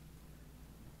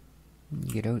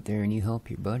 You get out there and you help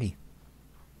your buddy.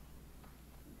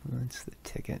 That's the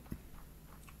ticket.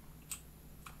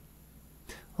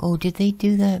 Oh, did they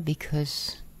do that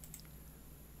because...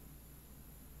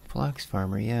 Flax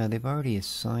farmer, yeah, they've already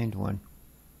assigned one.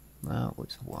 That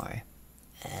was why.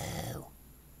 Oh.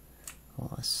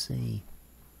 Well, let's see.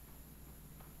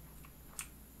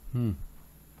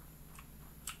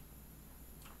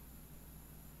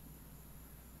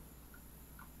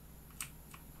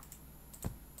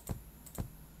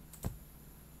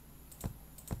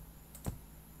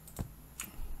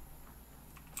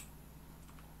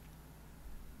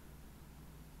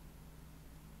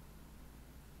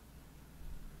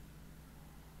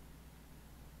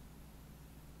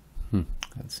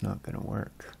 That's not going to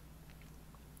work.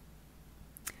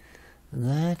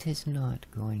 That is not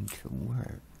going to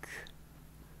work.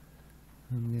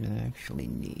 I'm going to actually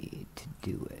need to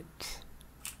do it.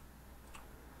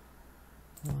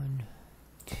 1,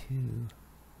 2,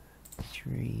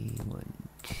 3, 1,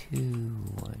 2,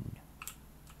 1.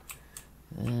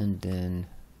 And then...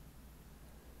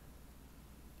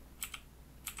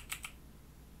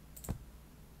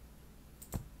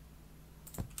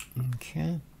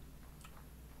 Okay.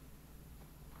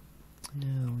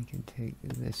 Now we can take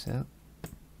this out.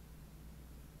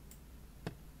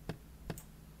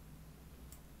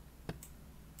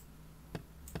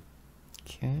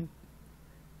 Okay.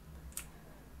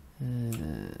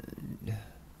 And...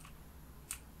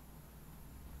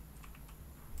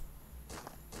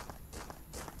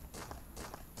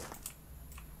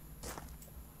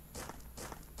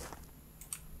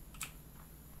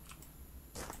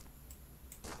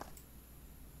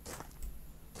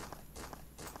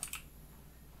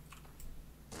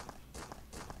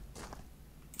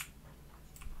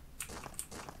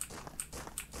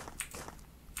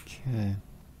 Okay.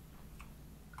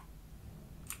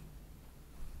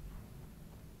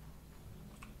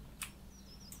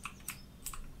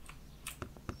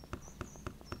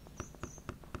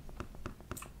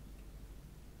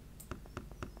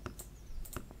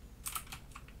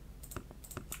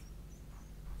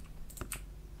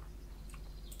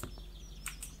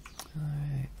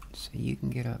 Alright, so you can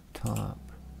get up top.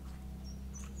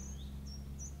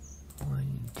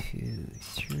 1, 2,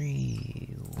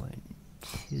 3, 1,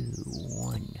 2,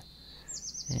 1,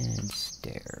 and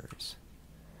stairs.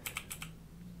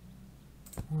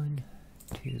 1,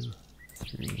 2,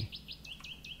 3.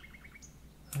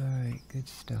 Alright, good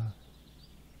stuff.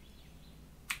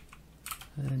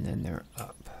 And then they're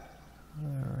up.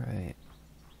 Alright.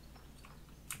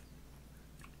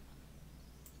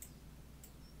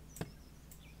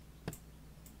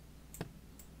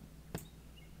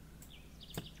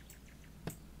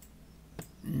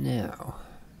 Now,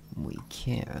 we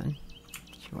can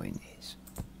join these.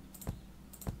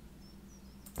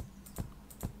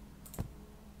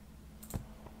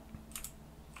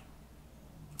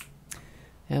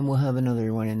 And we'll have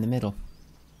another one in the middle.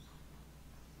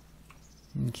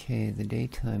 Okay, the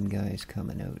daytime guy's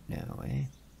coming out now, eh?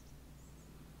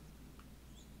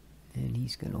 And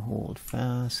he's going to hold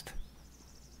fast.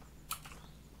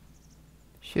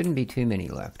 Shouldn't be too many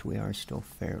left. We are still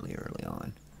fairly early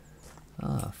on.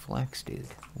 Ah, Flex dude.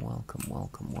 Welcome,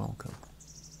 welcome, welcome.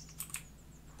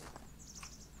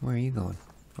 Where are you going?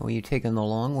 Oh, you're taking the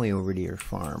long way over to your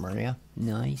farm, are you?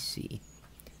 I see.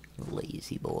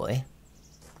 Lazy boy.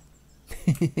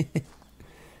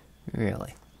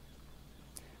 Really?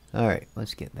 Alright,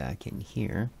 let's get back in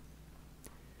here.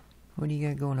 What do you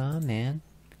got going on, man?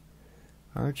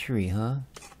 Archery, huh?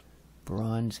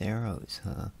 Bronze arrows,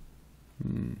 huh?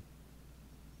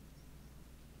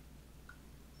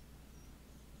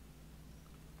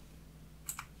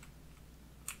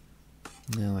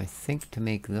 Now, I think to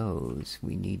make those,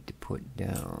 we need to put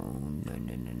down...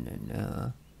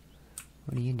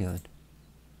 What are you doing?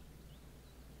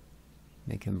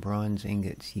 Making bronze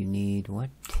ingots. You need, what,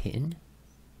 tin?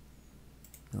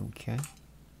 Okay.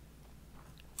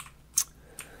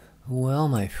 Well,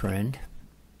 my friend,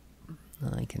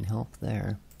 I can help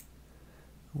there.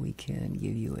 We can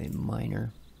give you a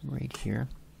miner right here.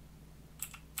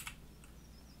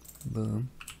 Boom.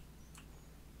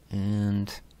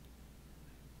 And...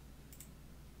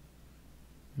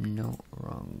 no,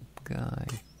 wrong guy.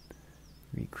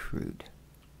 Recruit.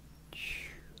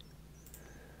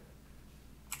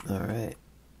 Alright.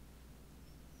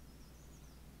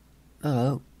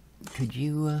 Hello. Could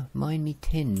you mine me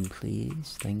tin,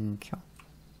 please? Thank you.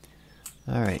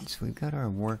 Alright, so we've got our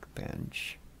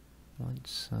workbench.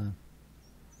 Let's, damn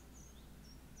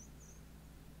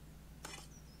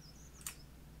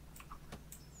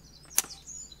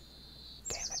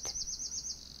it.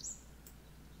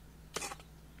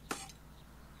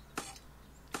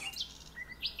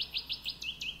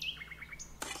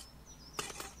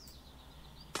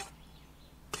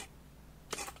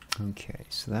 Okay,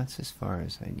 so that's as far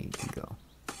as I need to go.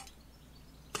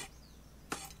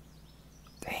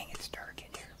 Dang, it's dark in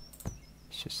here.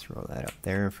 Let's just throw that up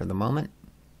there for the moment.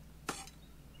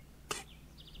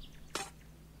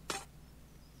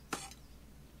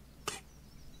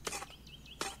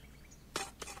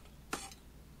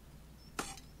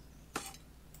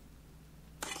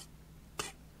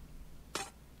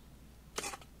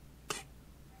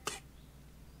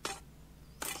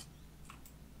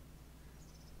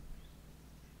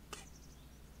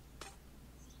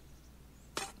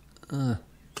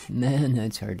 Man,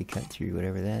 that's hard to cut through,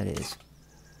 whatever that is.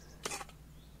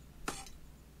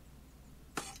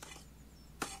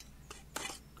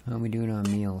 How are we doing on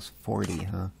meals? 40,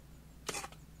 huh?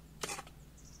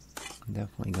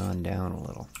 Definitely gone down a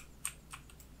little.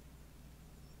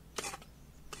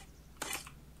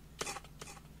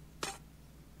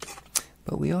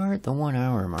 But we are at the 1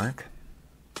 hour mark.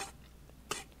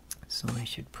 So I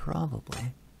should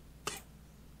probably...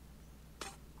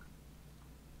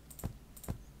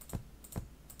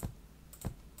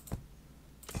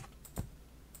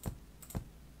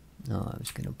 No, I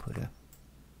was going to put a...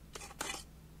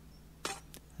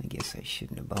 I guess I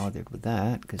shouldn't have bothered with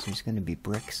that, because there's going to be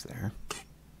bricks there.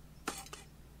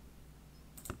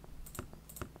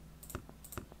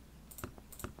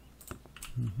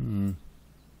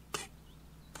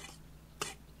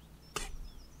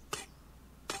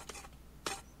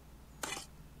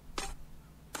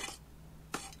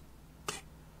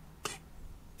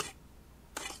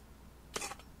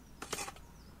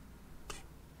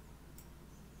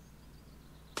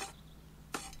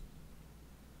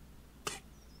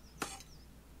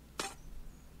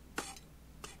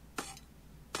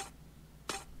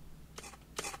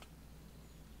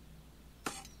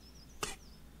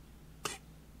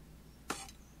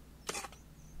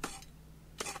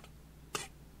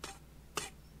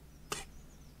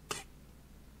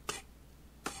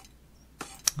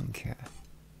 Okay.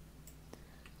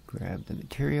 Grab the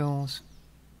materials.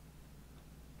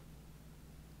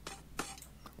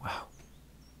 Wow.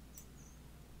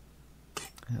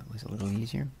 That was a little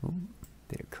easier. Ooh,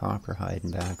 bit of copper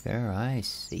hiding back there. I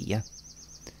see ya.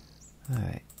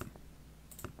 Alright.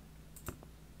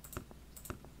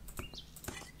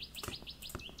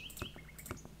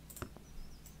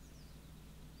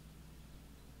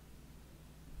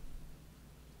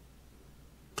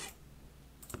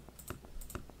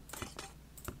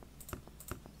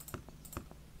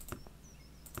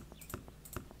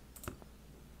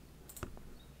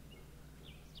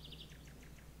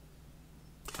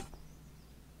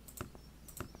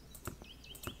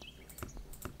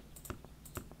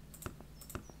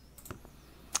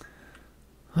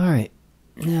 Alright,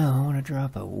 now I want to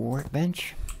drop a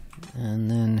workbench,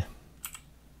 and then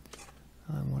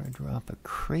I want to drop a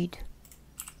crate,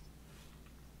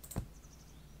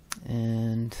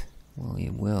 and we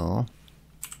will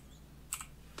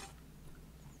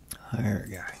hire a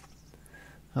guy.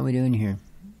 How are we doing here?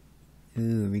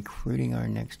 Ooh, recruiting our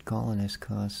next colonist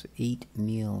costs 8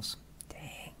 meals.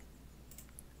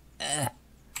 Dang.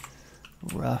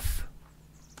 Rough.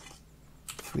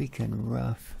 Freaking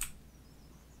rough.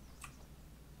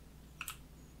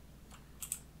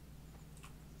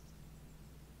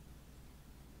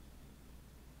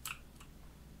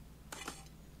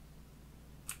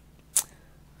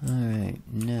 Alright,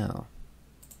 now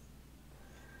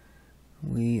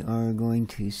we are going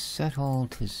to settle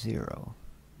to 0.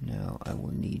 Now I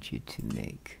will need you to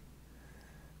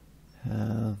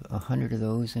have 100 of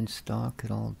those in stock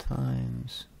at all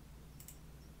times.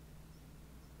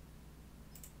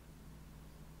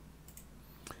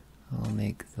 I'll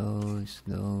make those.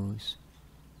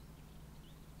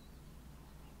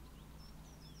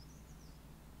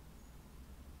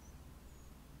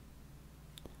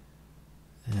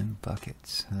 And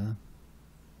buckets, huh?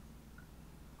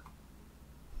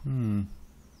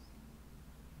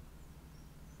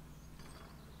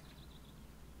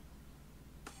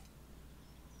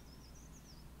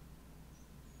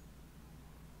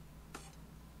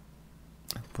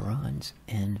 A bronze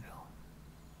anvil.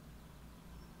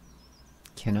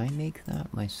 Can I make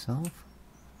that myself?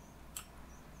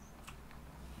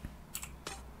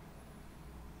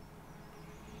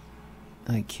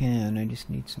 I can, I just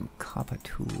need some copper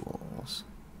tools.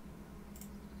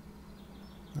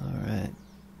 Alright.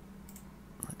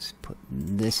 Let's put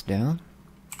this down.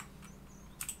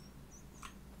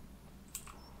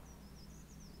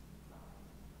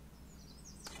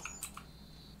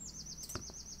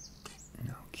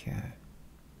 Okay.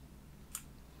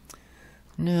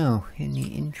 Now, in the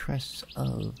interests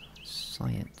of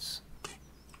science,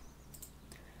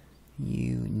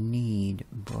 you need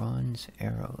bronze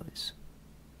arrows.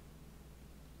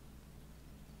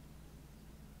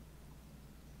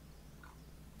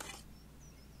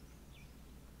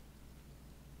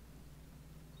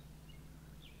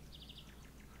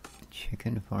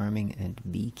 Chicken farming and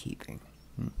beekeeping.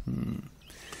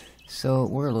 So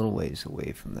we're a little ways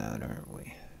away from that, aren't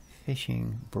we?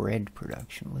 Fishing, bread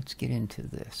production. Let's get into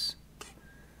this.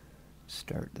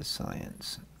 Start the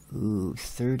science. Ooh,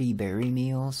 30 berry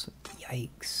meals?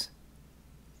 Yikes.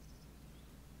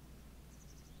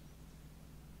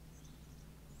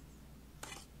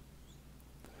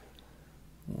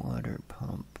 Water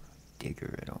pump,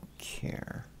 digger, I don't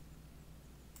care.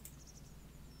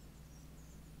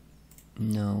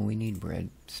 No, we need bread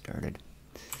started.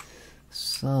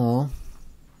 So,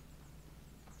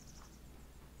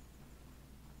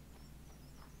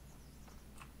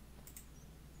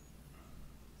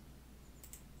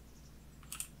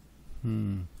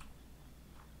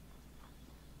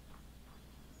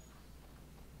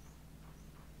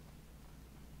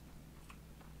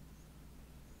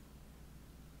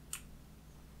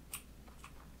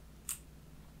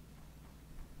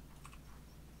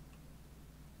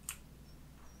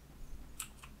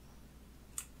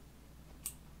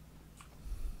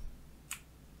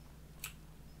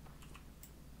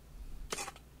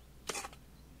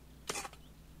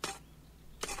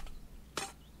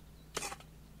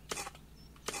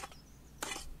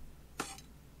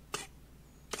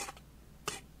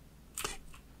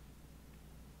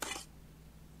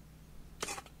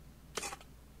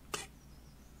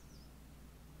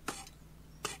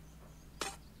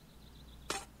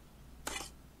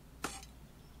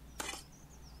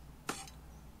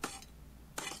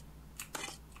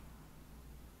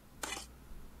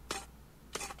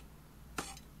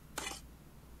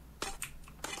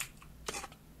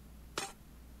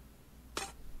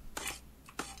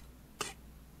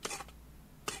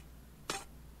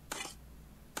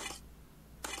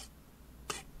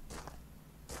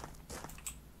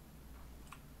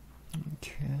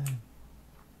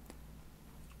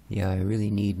 yeah, I really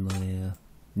need my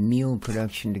meal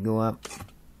production to go up.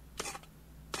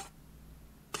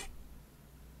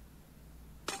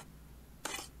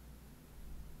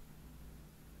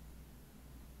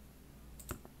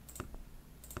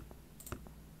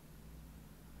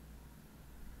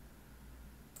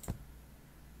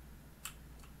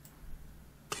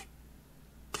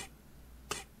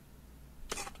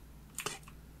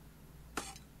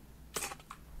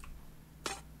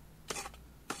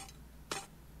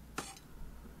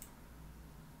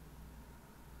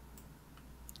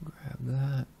 Grab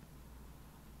that.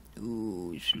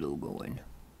 Ooh, slow going.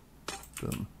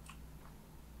 Boom.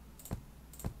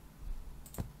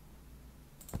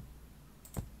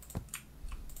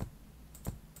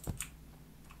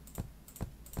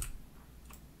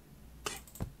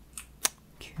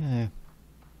 Okay.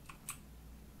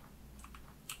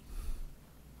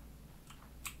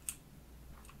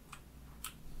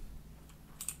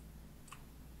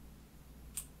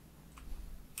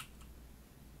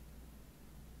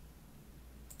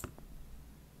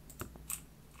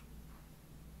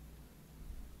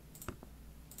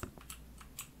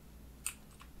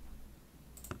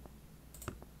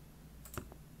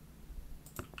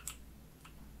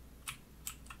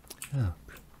 Oh.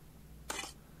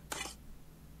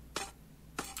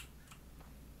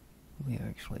 We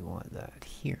actually want that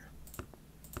here.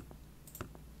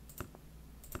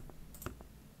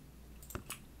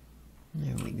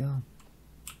 There we go.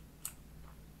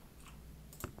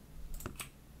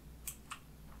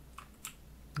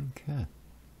 Okay.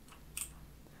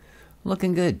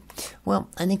 Looking good. Well,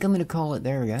 I think I'm going to call it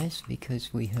there, guys,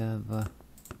 because we have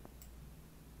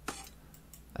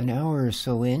an hour or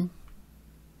so in.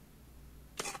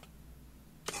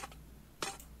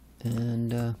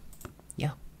 And,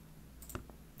 yeah.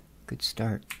 Good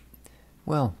start.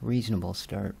 Well, reasonable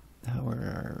start. How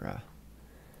are our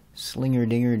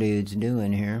slinger-dinger dudes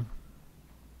doing here?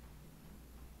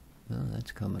 Oh,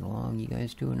 that's coming along. You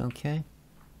guys doing okay?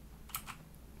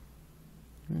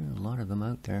 A lot of them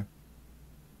out there.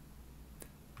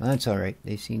 That's alright.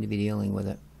 They seem to be dealing with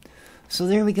it. So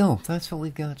there we go. That's what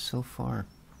we've got so far.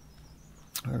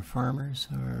 Our farmers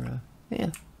are,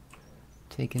 yeah,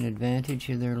 taking advantage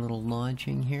of their little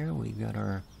lodging here. We've got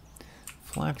our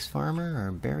flax farmer,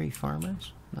 our berry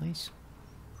farmers. Nice.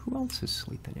 Who else is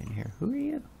sleeping in here? Who are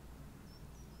you?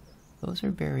 Those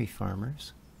are berry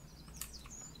farmers.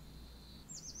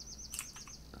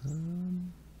 I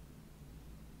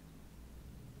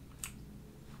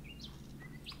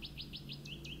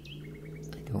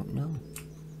don't know.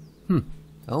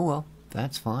 Oh well,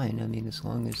 that's fine. I mean, as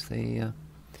long as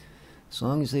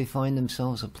they find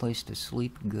themselves a place to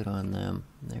sleep, good on them.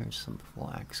 There's some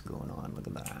flax going on. Look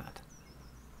at that.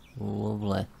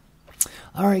 Lovely.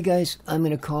 Alright guys, I'm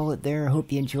going to call it there. I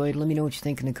hope you enjoyed. Let me know what you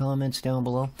think in the comments down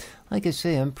below. Like I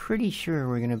say, I'm pretty sure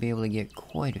we're going to be able to get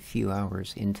quite a few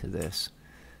hours into this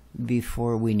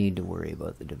before we need to worry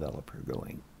about the developer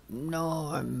going,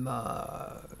 no, I'm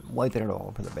wiping it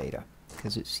all for the beta.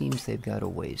 Because it seems they've got a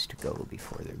ways to go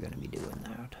before they're going to be doing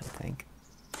that, I think.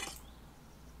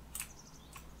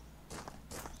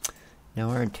 Now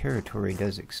our territory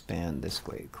does expand this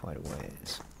way quite a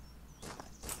ways.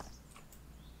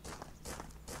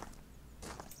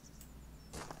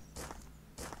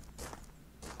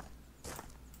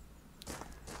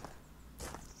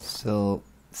 So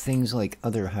things like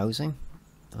other housing,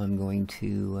 I'm going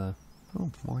to,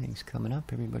 oh, morning's coming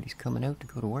up, everybody's coming out to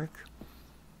go to work.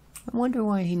 I wonder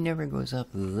why he never goes up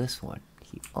this one.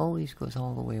 He always goes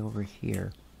all the way over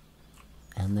here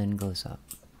and then goes up.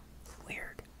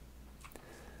 Weird.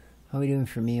 How are we doing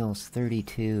for meals?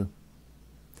 32.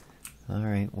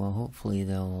 Alright, well hopefully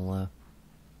they'll,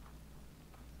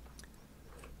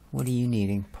 what are you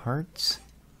needing? Parts?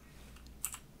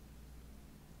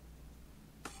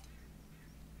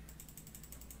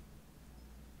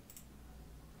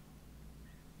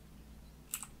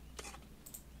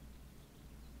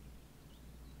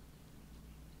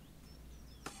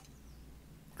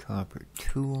 Copper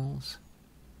tools.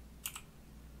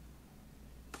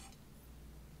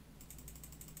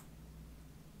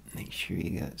 Make sure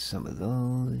you got some of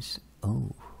those.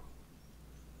 Oh,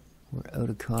 we're out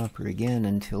of copper again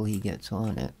until he gets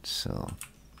on it, so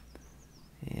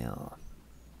yeah.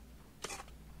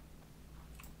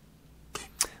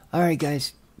 Alright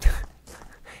guys,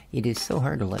 it is so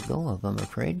hard to let go of, I'm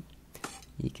afraid.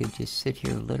 You could just sit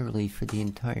here literally for the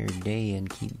entire day and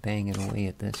keep banging away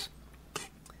at this.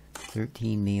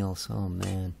 13 meals, oh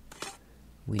man,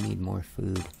 we need more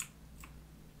food.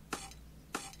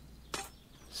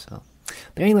 So,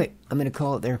 but anyway, I'm going to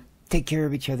call it there. Take care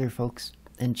of each other, folks,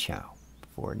 and ciao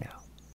for now.